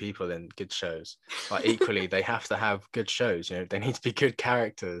spicy people in good shows, but equally they have to have good shows. You know, they need to be good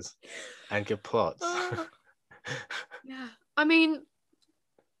characters and good plots. Yeah, I mean,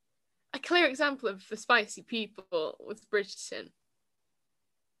 a clear example of the spicy people was Bridgerton.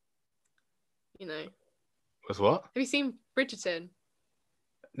 You know. Was what? Have you seen Bridgerton?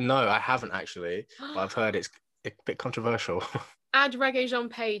 No, I haven't actually, but I've heard it's a bit controversial. Add Regé-Jean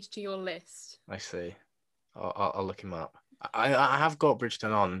Page to your list. I see. I'll look him up. I have got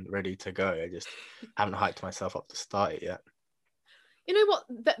Bridgerton on ready to go. I just haven't hyped myself up to start it yet. You know what?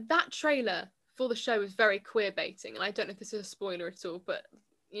 That trailer for the show was very queer baiting, and I don't know if this is a spoiler at all, but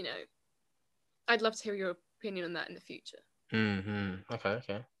you know, I'd love to hear your opinion on that in the future.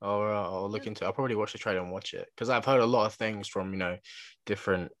 Okay. I'll look into it. I'll probably watch the trailer and watch it because I've heard a lot of things from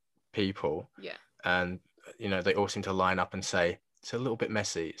different people. Yeah. And they all seem to line up and say it's a little bit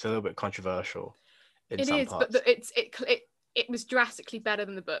messy. It's a little bit controversial. In some parts. But it was drastically better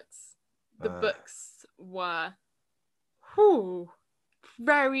than the books. The books were,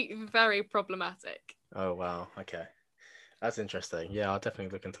 very, very problematic. Oh wow. Okay, that's interesting. Yeah, I'll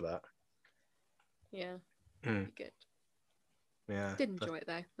definitely look into that. Yeah. Good. Yeah. Did enjoy it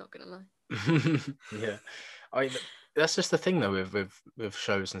though. Not gonna lie. Yeah. That's just the thing though with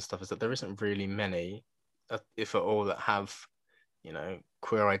shows and stuff, is that there isn't really many, if at all, that have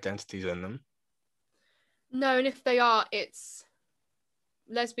queer identities in them. No, and if they are, it's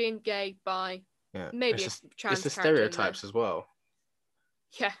lesbian, gay, bi, maybe it's trans. It's the stereotypes as well.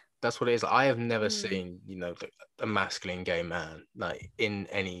 Yeah, that's what it is. I have never seen a masculine gay man like in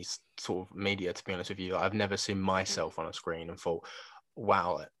any sort of media. To be honest with you, I've never seen myself on a screen and thought,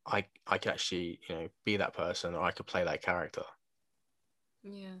 "Wow, I could actually be that person, or I could play that character."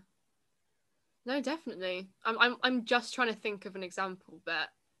 Yeah. No, definitely. I'm just trying to think of an example that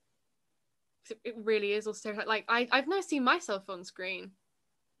it really is all stereotype. Like I've never seen myself on screen,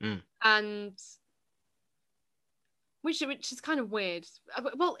 and which is kind of weird.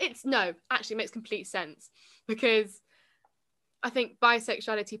 Well, actually, it makes complete sense because I think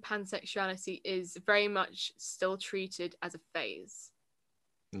bisexuality, pansexuality is very much still treated as a phase.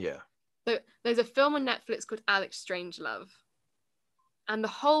 Yeah. So there's a film on Netflix called Alex Strangelove, and the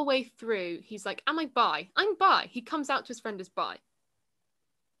whole way through, he's like, "Am I bi? I'm bi." He comes out to his friend as bi.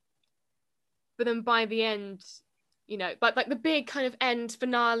 But then by the end, but like the big kind of end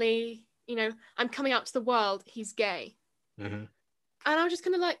finale, I'm coming out to the world, he's gay. And I was just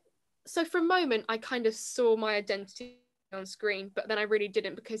kind of like, so for a moment, I kind of saw my identity on screen, but then I really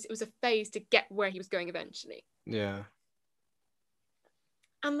didn't, because it was a phase to get where he was going eventually. Yeah.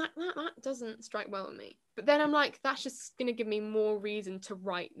 And that doesn't strike well with me. But then I'm like, that's just going to give me more reason to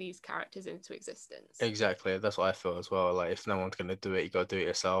write these characters into existence. Exactly. That's what I feel as well. Like, if no one's going to do it, you got to do it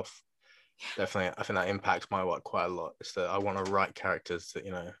yourself. Definitely, I think that impacts my work quite a lot. Is that I want to write characters that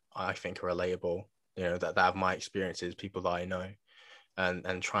I think are relatable. That have my experiences, people that I know,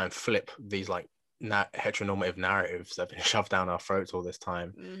 and try and flip these like heteronormative narratives that have been shoved down our throats all this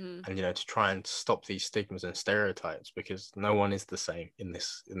time, and to try and stop these stigmas and stereotypes, because no one is the same in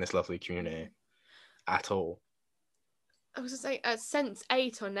this lovely community at all. I was going to say,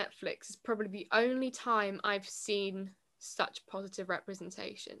 Sense8 on Netflix is probably the only time I've seen such positive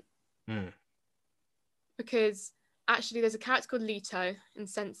representation. Because actually there's a character called Leto in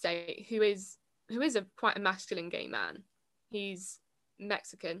Sense8 who is quite a masculine gay man. He's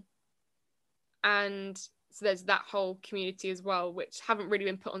Mexican, and so there's that whole community as well, which haven't really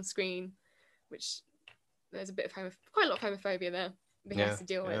been put on screen, which there's a bit of quite a lot of homophobia there that he has to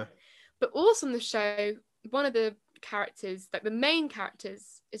deal with. But also in the show, one of the characters, like the main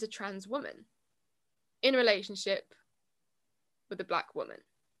characters, is a trans woman in a relationship with a black woman.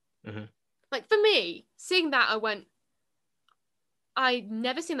 Like, for me, seeing that, I went, I'd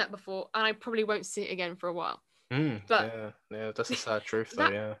never seen that before, and I probably won't see it again for a while. But yeah, that's a sad truth,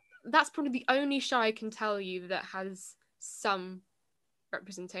 though. That's probably the only show I can tell you that has some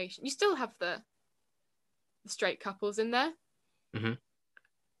representation. You still have the straight couples in there,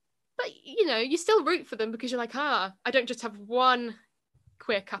 but you still root for them, because you're like, I don't just have one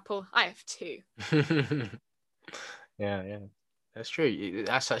queer couple, I have two. Yeah. That's true.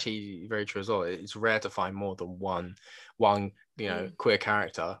 That's actually very true as well. It's rare to find more than one queer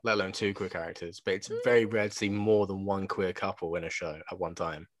character, let alone two queer characters. But it's very rare to see more than one queer couple in a show at one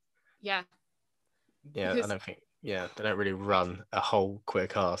time. Yeah. Yeah, because I don't think. Yeah, they don't really run a whole queer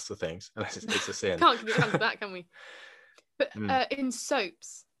cast of things unless it's a sin. Can't get around that, can we? But in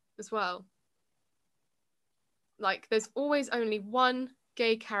soaps as well, like there's always only one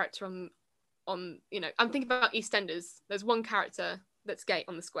gay character on I'm thinking about EastEnders. There's one character that's gay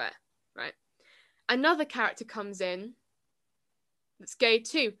on the square, right? Another character comes in that's gay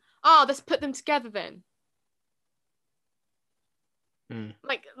too. Let's put them together then.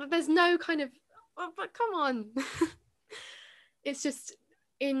 Like, there's no kind of, but come on. It's just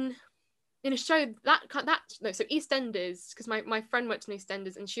in a show so EastEnders, because my friend worked on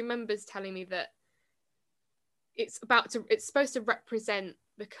EastEnders, and she remembers telling me that it's supposed to represent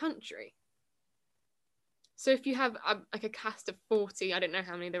the country. So if you have like a cast of 40, I don't know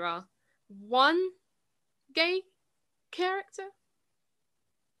how many there are, one gay character?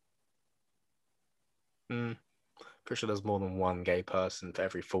 Pretty sure there's more than one gay person for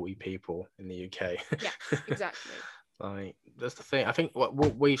every 40 people in the UK. Yes, exactly. Like, that's the thing. I think what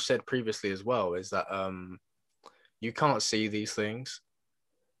we've said previously as well is that you can't see these things,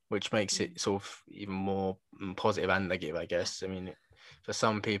 which makes it sort of even more positive and negative, I guess. I mean, for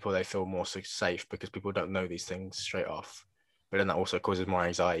some people, they feel more safe because people don't know these things straight off. But then that also causes more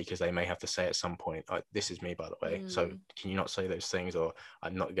anxiety because they may have to say at some point, oh, "This is me, by the way. So can you not say those things?" Or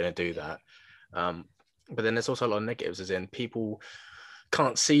 "I'm not going to do that." But then there's also a lot of negatives, as in people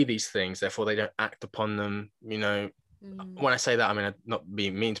can't see these things, therefore they don't act upon them. You know, when I say that, I mean, I'm not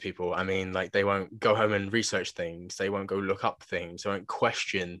being mean to people. I mean, like, they won't go home and research things. They won't go look up things. They won't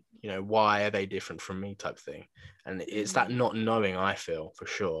question, why are they different from me type thing. And it's that not knowing, I feel, for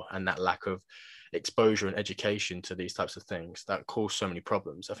sure, and that lack of exposure and education to these types of things that cause so many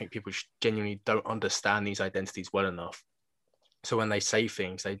problems. I think people genuinely don't understand these identities well enough. So when they say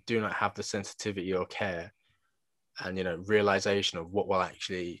things, they do not have the sensitivity or care and, realization of what will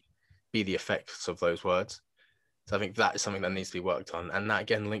actually be the effects of those words. So I think that is something that needs to be worked on. And that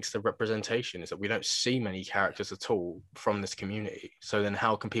again links to representation, is that we don't see many characters at all from this community. So then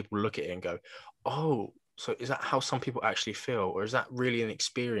how can people look at it and go, oh, so is that how some people actually feel? Or is that really an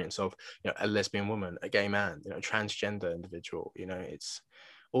experience of, a lesbian woman, a gay man, a transgender individual? It's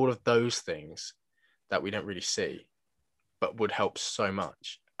all of those things that we don't really see, but would help so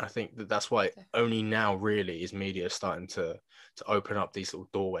much. I think that's why only now really is media starting to open up these little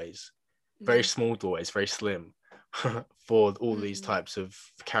doorways, very small doorways, very slim, for all these types of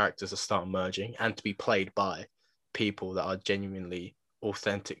characters to start emerging and to be played by people that are genuinely,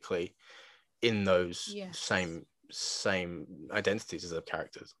 authentically in those same identities as the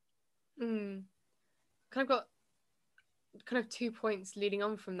characters. Kind of got kind of 2 points leading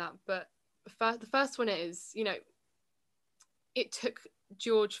on from that, but the first one is, it took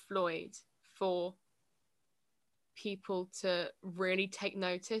George Floyd for people to really take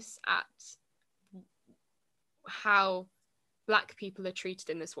notice at how Black people are treated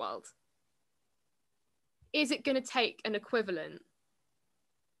in this world. Is it going to take an equivalent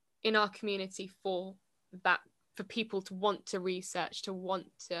in our community for that, for people to want to research, to want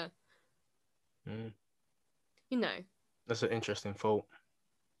to, That's an interesting thought.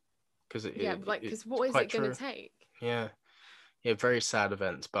 Because what is it going to take? Yeah, very sad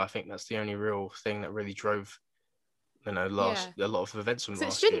events, but I think that's the only real thing that really drove, a lot of events from last year.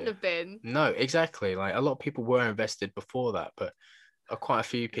 It shouldn't have been. No, exactly. Like, a lot of people were invested before that, but quite a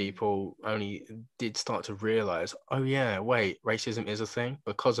few people only did start to realize, oh yeah, wait, racism is a thing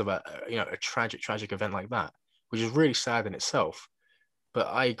because of a tragic event like that, which is really sad in itself. But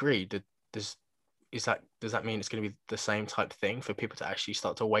I agree that does that mean it's going to be the same type thing for people to actually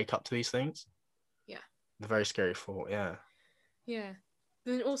start to wake up to these things? Yeah. The very scary thought. Yeah. Yeah.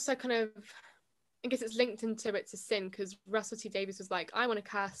 Then also kind of, I guess it's linked into it to Sin, because Russell T Davies was like, I want to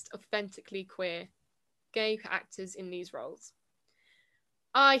cast authentically queer gay actors in these roles.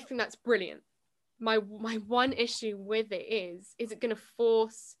 I think that's brilliant. My one issue with it is it going to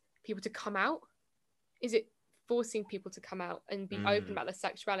force people to come out? Is it forcing people to come out and be open about their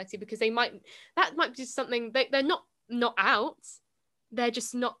sexuality? Because that might be just something they're not out. They're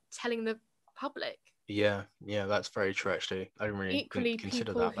just not telling the public. Yeah, that's very true, actually. I didn't really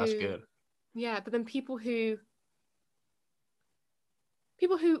consider that. That's good. Yeah, but then people who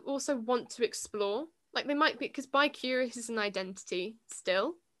also want to explore, like, they might be, because bi-curious is an identity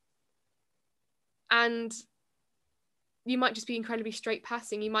still, and you might just be incredibly straight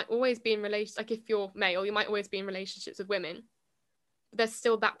passing. You might always be in relation, like, if you're male, you might always be in relationships with women, but there's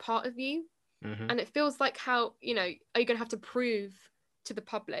still that part of you. And it feels like, how, are you going to have to prove to the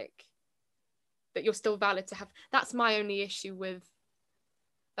public that you're still valid to have? That's my only issue with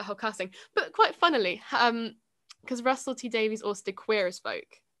the whole casting. But quite funnily, because Russell T Davies also did Queer as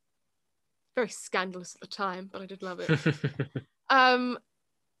Folk. Very scandalous at the time, but I did love it.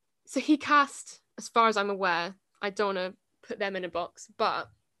 So he cast, as far as I'm aware, I don't want to put them in a box, but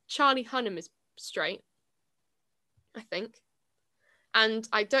Charlie Hunnam is straight, I think. And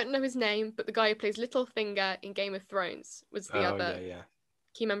I don't know his name, but the guy who plays Littlefinger in Game of Thrones was the other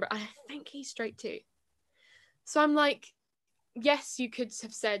key member. I think he's straight too. So I'm like, yes, you could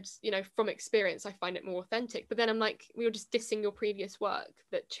have said, from experience, I find it more authentic. But then I'm like, we were just dissing your previous work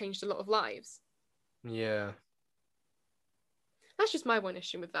that changed a lot of lives. Yeah. That's just my one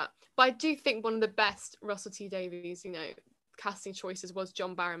issue with that. But I do think one of the best Russell T Davies, casting choices was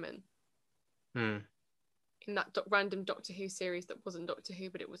John Barrowman. In that random Doctor Who series that wasn't Doctor Who,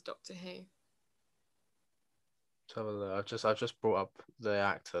 but it was Doctor Who. So I've just brought up the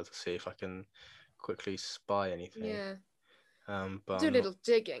actor to see if I can quickly spy anything. Yeah. But Do a little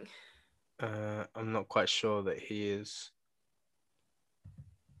digging. I'm not quite sure that he is.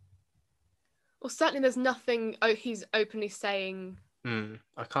 Well, certainly there's nothing he's openly saying.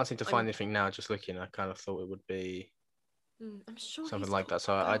 I can't seem to find anything now. Just looking, I kind of thought it would be I'm sure something he's like got that.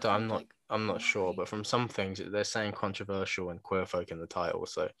 So girlfriend, I'm not sure. wife. But from some things, they're saying controversial and queer folk in the title,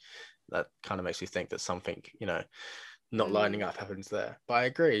 so that kind of makes me think that something, not lining up happens there. But I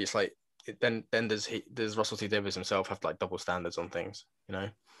agree. It's like then does Russell T Davies himself have like double standards on things?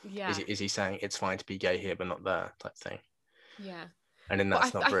 Yeah. Is he saying it's fine to be gay here but not there type thing? Yeah. And then But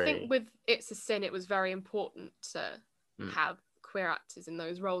that's not I very. think with It's a Sin, it was very important to have queer actors in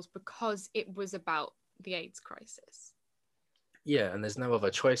those roles because it was about the AIDS crisis. Yeah, and there's no other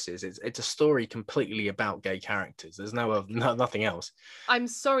choices. It's a story completely about gay characters. There's nothing else. I'm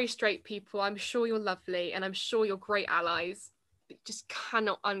sorry, straight people. I'm sure you're lovely, and I'm sure you're great allies. But you just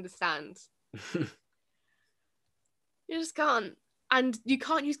cannot understand. You just can't, and you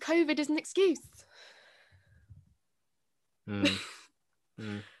can't use COVID as an excuse. It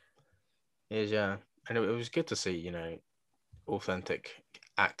is, yeah, and it was good to see, authentic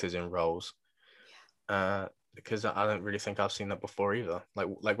actors in roles. Because I don't really think I've seen that before either.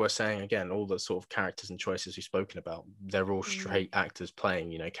 Like we're saying again, all the sort of characters and choices we've spoken about, they're all straight actors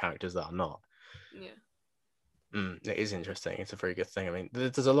playing, characters that are not. Yeah. It is interesting. It's a very good thing. I mean,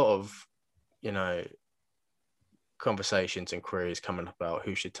 there's a lot of, conversations and queries coming about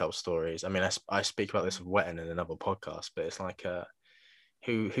who should tell stories. I mean, I speak about this with Wetton in another podcast, but it's like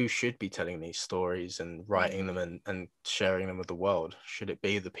who should be telling these stories and writing them and sharing them with the world? Should it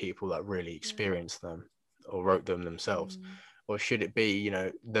be the people that really experienced them or wrote them themselves? Or should it be,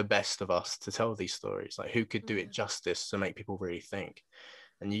 the best of us to tell these stories? Like who could do it justice to make people really think?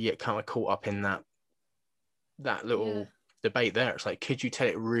 And you get kind of caught up in that little debate there. It's like, could you tell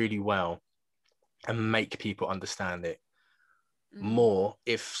it really well and make people understand it more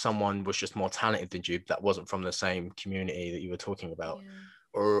if someone was just more talented than you that wasn't from the same community that you were talking about?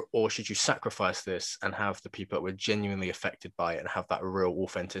 Or should you sacrifice this and have the people that were genuinely affected by it and have that real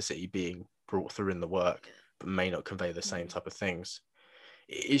authenticity being brought through in the work but may not convey the same type of things?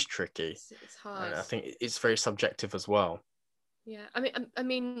 It is tricky. It's hard. And I think it's very subjective as well. Yeah, I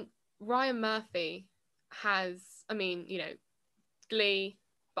mean Ryan Murphy has, Glee,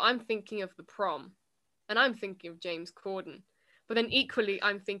 but I'm thinking of The Prom, and I'm thinking of James Corden. But then equally,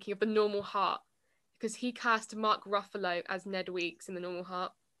 I'm thinking of The Normal Heart, because he cast Mark Ruffalo as Ned Weeks in The Normal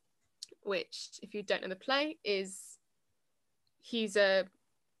Heart, which, if you don't know the play, he's a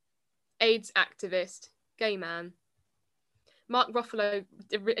AIDS activist, gay man. Mark Ruffalo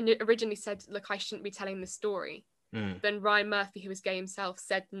originally said, look, I shouldn't be telling this story. Then Ryan Murphy, who was gay himself,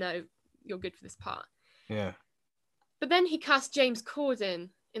 said, no, you're good for this part. Yeah. But then he cast James Corden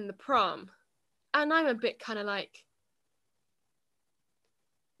in The Prom. And I'm a bit kind of like,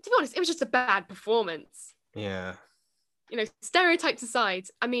 to be honest, it was just a bad performance. Yeah. Stereotypes aside,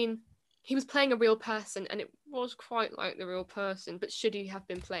 I mean, he was playing a real person and it was quite like the real person, but should he have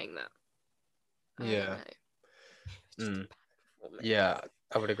been playing that? Yeah. Yeah,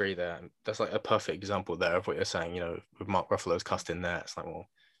 I would agree there. That's like a perfect example there of what you're saying, with Mark Ruffalo's cast in there. It's like, well,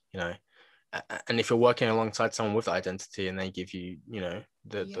 and if you're working alongside someone with that identity and they give you,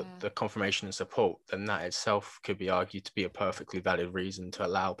 the confirmation and support, then that itself could be argued to be a perfectly valid reason to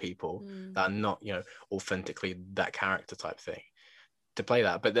allow people that are not, authentically that character type thing to play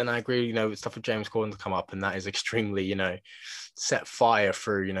that. But then I agree, with stuff with James Corden to come up, and that is extremely, set fire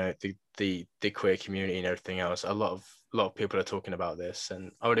through, the queer community and everything else. A lot of people are talking about this,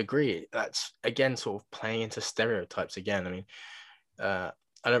 and I would agree that's again sort of playing into stereotypes again. I mean,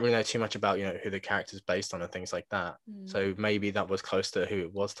 I don't really know too much about who the character's based on and things like that. So maybe that was close to who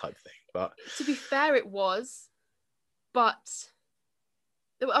it was type thing. But to be fair, it was, but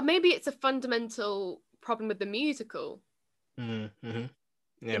maybe it's a fundamental problem with the musical. Yeah,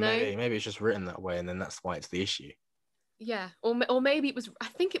 maybe it's just written that way, and then that's why it's the issue. Yeah, or maybe it was. I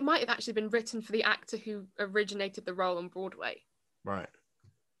think it might have actually been written for the actor who originated the role on Broadway. Right.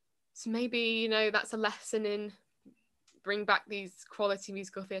 So maybe that's a lesson in bring back these quality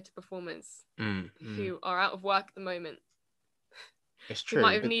musical theatre performers who are out of work at the moment. It's true. Who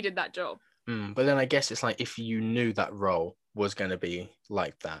might have needed that job. But then I guess it's like if you knew that role was going to be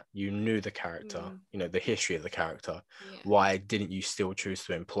like that, you knew the character, the history of the character, why didn't you still choose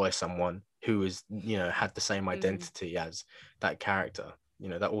to employ someone who was, had the same identity as that character?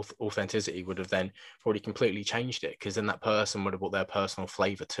 That authenticity would have then probably completely changed it, because then that person would have brought their personal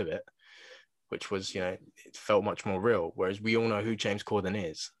flavor to it. which was, you know, it felt much more real. Whereas we all know who James Corden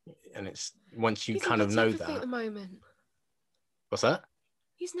is, and it's once you He's kind of know everything at that. the moment. What's that?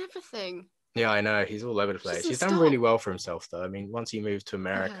 He's in everything. Yeah, I know, he's all over the He place. doesn't He's done really stop. well for himself, though. I mean, once he moved to He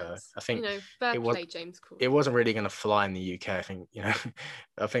America, has. I think Fair it was play, James it Corden. wasn't really going to fly in the UK. I think, you know,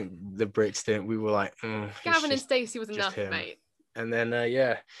 I think the Brits didn't. We were like, it's Gavin and Stacey was just enough, him. mate. And then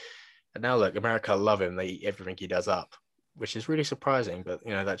yeah, and now look, America love him. They eat everything he does up, which is really surprising. But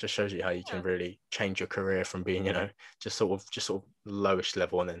you know, that just shows you how you can really change your career from being, you know, just sort of lowish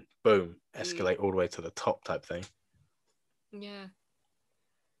level, and then boom, escalate all the way to the top type thing. Yeah.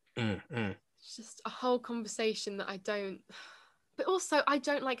 Mm. It's just a whole conversation that I don't. But also, I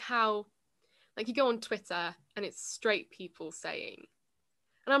don't like how, like, you go on Twitter and it's straight people saying,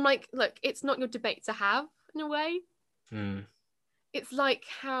 and I'm like, look, it's not your debate to have in a way. It's like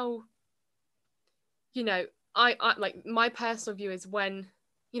how, you know, I like, my personal view is when,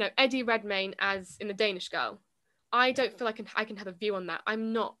 you know, Eddie Redmayne as in the Danish Girl, I don't feel like I can have a view on that.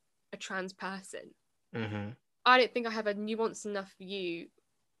 I'm not a trans person. I don't think I have a nuanced enough view,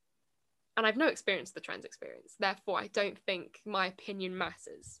 and I've no experience of the trans experience. Therefore, I don't think my opinion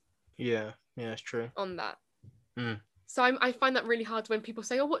matters. Yeah, it's true on that. So I find that really hard when people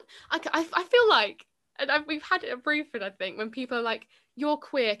say, "Oh, what?" I feel like, and we've had it a briefing, I think, when people are like, "You're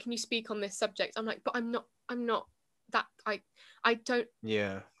queer, can you speak on this subject?" I'm like, "But I'm not that. I don't.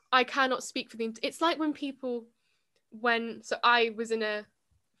 Yeah. I cannot speak for the. It's like when people, so I was in a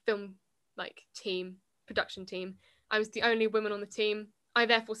film like production team. I was the only woman on the team. I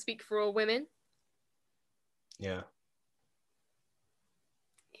therefore speak for all women. Yeah.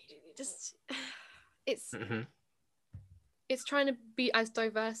 Just it's trying to be as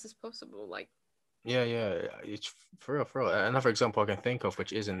diverse as possible. Like, yeah, it's for real. Another example I can think of,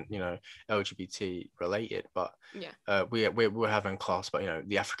 which isn't, you know, LGBT related, but we're having class about, you know,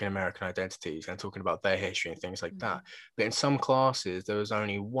 the African American identities and talking about their history and things like that. But in some classes, there was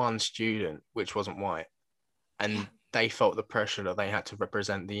only one student which wasn't white, and they felt the pressure that they had to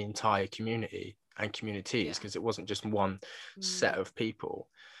represent the entire community and communities, because it wasn't just one set of people.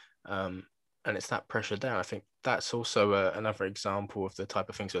 And it's that pressure down. I think that's also another example of the type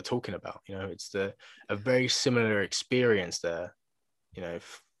of things we're talking about. You know, it's a very similar experience there, you know,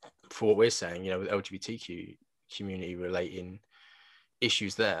 for what we're saying, you know, with LGBTQ community relating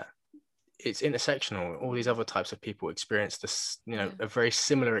issues there. It's intersectional. All these other types of people experience this, you know, a very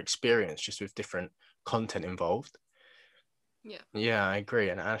similar experience, just with different content involved. Yeah, I agree.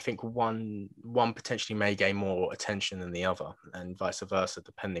 And I think one potentially may gain more attention than the other, and vice versa,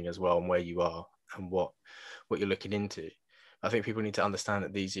 depending as well on where you are and what you're looking into. I think people need to understand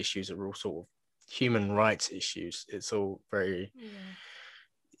that these issues are all sort of human rights issues. It's all very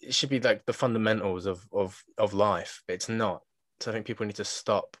it should be like the fundamentals of life, but it's not. So I think people need to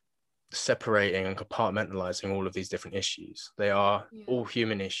stop separating and compartmentalizing all of these different issues. They are all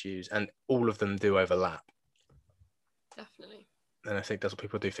human issues, and all of them do overlap. Definitely. And I think that's what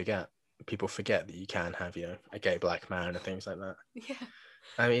people do forget. People forget that you can have, you know, a gay black man and things like that. Yeah.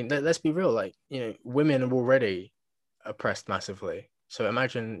 I mean, let's be real. Like, you know, women are already oppressed massively. So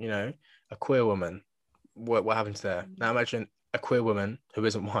imagine, you know, a queer woman. What happens there? Now imagine a queer woman who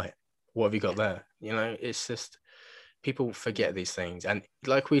isn't white. What have you got there? You know, it's just people forget these things. And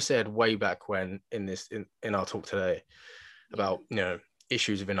like we said way back when in our talk today about, you know,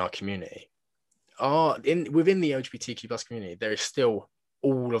 issues within our community. Within the LGBTQ plus community, there is still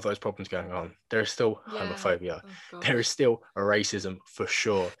all of those problems going on. There is still homophobia. There is still racism for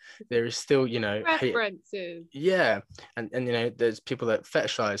sure. There is still, you know, preferences. And you know, there's people that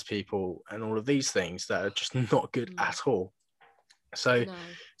fetishize people and all of these things that are just not good at all. So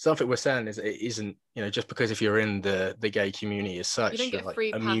something we're saying is it isn't, you know, just because if you're in the gay community as such, you're like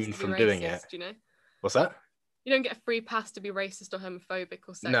immune from doing it. You know? What's that? You don't get a free pass to be racist or homophobic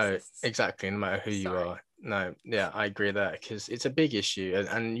or sexist. No, exactly. No matter who you are. No, yeah, I agree with that, because it's a big issue,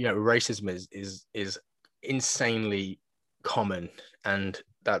 and you know, racism is insanely common, and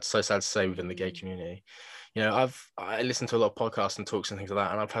that's so sad to say within the gay community. You know, I listened to a lot of podcasts and talks and things like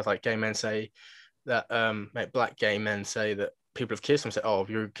that, and I've had like gay men say that, like black gay men say that people have kissed them, say, "Oh,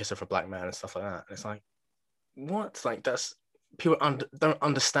 you're a kisser for a black man," and stuff like that. And it's like, what? Like, that's people don't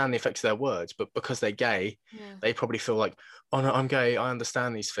understand the effects of their words, but because they're gay, they probably feel like, oh no, I'm gay, I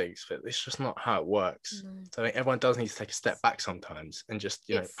understand these things, but it's just not how it works. So I think everyone does need to take a step back sometimes and just,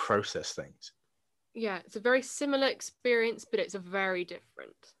 you know, process things. Yeah, it's a very similar experience, but it's a very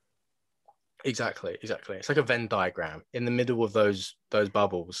different. Exactly. It's like a Venn diagram. In the middle of those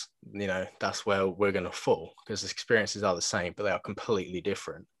bubbles, you know, that's where we're going to fall, because the experiences are the same, but they are completely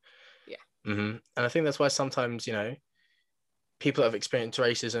different. And I think that's why sometimes, you know, people that have experienced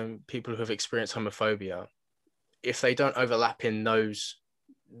racism, people who have experienced homophobia, if they don't overlap in those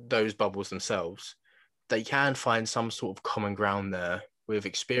bubbles themselves, they can find some sort of common ground there with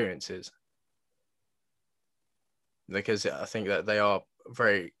experiences. Because I think that they are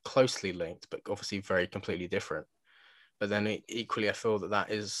very closely linked, but obviously very completely different. But then equally, I feel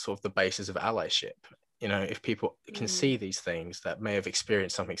that is sort of the basis of allyship. You know, if people can see these things that may have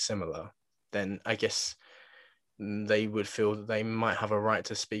experienced something similar, then I guess they would feel that they might have a right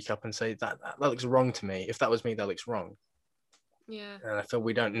to speak up and say that looks wrong to me. If that was me, that looks wrong. Yeah. And I feel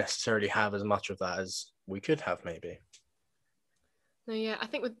we don't necessarily have as much of that as we could have, maybe. No, yeah, I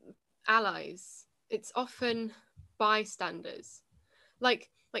think with allies, it's often bystanders, like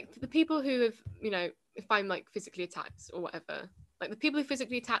the people who have, you know, if I'm like physically attacked or whatever, like the people who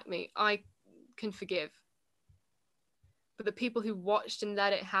physically attack me, I can forgive, but the people who watched and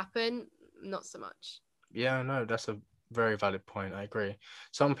let it happen, not so much. Yeah, no, that's a very valid point. I agree.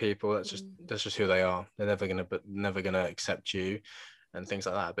 Some people, that's just who they are. They're never gonna accept you, and things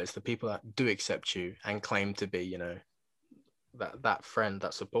like that. But it's the people that do accept you and claim to be, you know, that friend,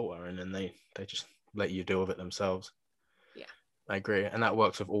 that supporter, and then they just let you deal with it themselves. Yeah, I agree, and that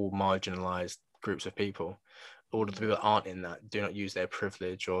works with all marginalized groups of people. All of the people that aren't in that do not use their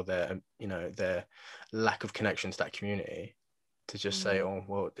privilege or their, you know, their lack of connection to that community to just say, oh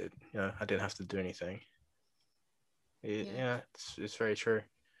well, you know, I didn't have to do anything. It's very true.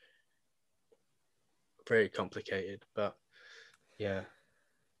 Very complicated, but yeah,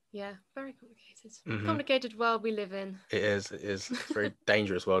 very complicated. Complicated world we live in. It is it's a very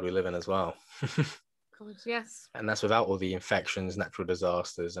dangerous world we live in as well. God, yes. And that's without all the infections, natural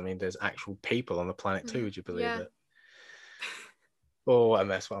disasters. I mean, there's actual people on the planet too, would you believe it? Oh, what a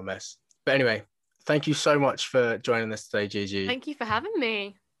mess, what a mess. But anyway, thank you so much for joining us today, Gigi. Thank you for having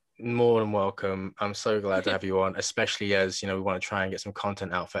me. More than welcome. I'm so glad to have you on, especially as, you know, we want to try and get some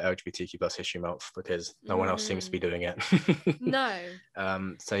content out for LGBTQ plus History Month because no one else seems to be doing it. No.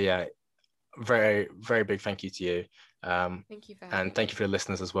 So yeah, very, very big thank you to you. Thank you for having and thank you for the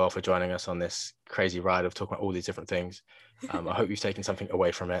listeners as well for joining us on this crazy ride of talking about all these different things. I hope you've taken something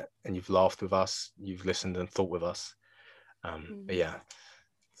away from it and you've laughed with us, you've listened and thought with us. But yeah,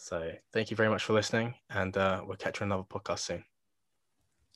 so thank you very much for listening, and we'll catch you on another podcast soon.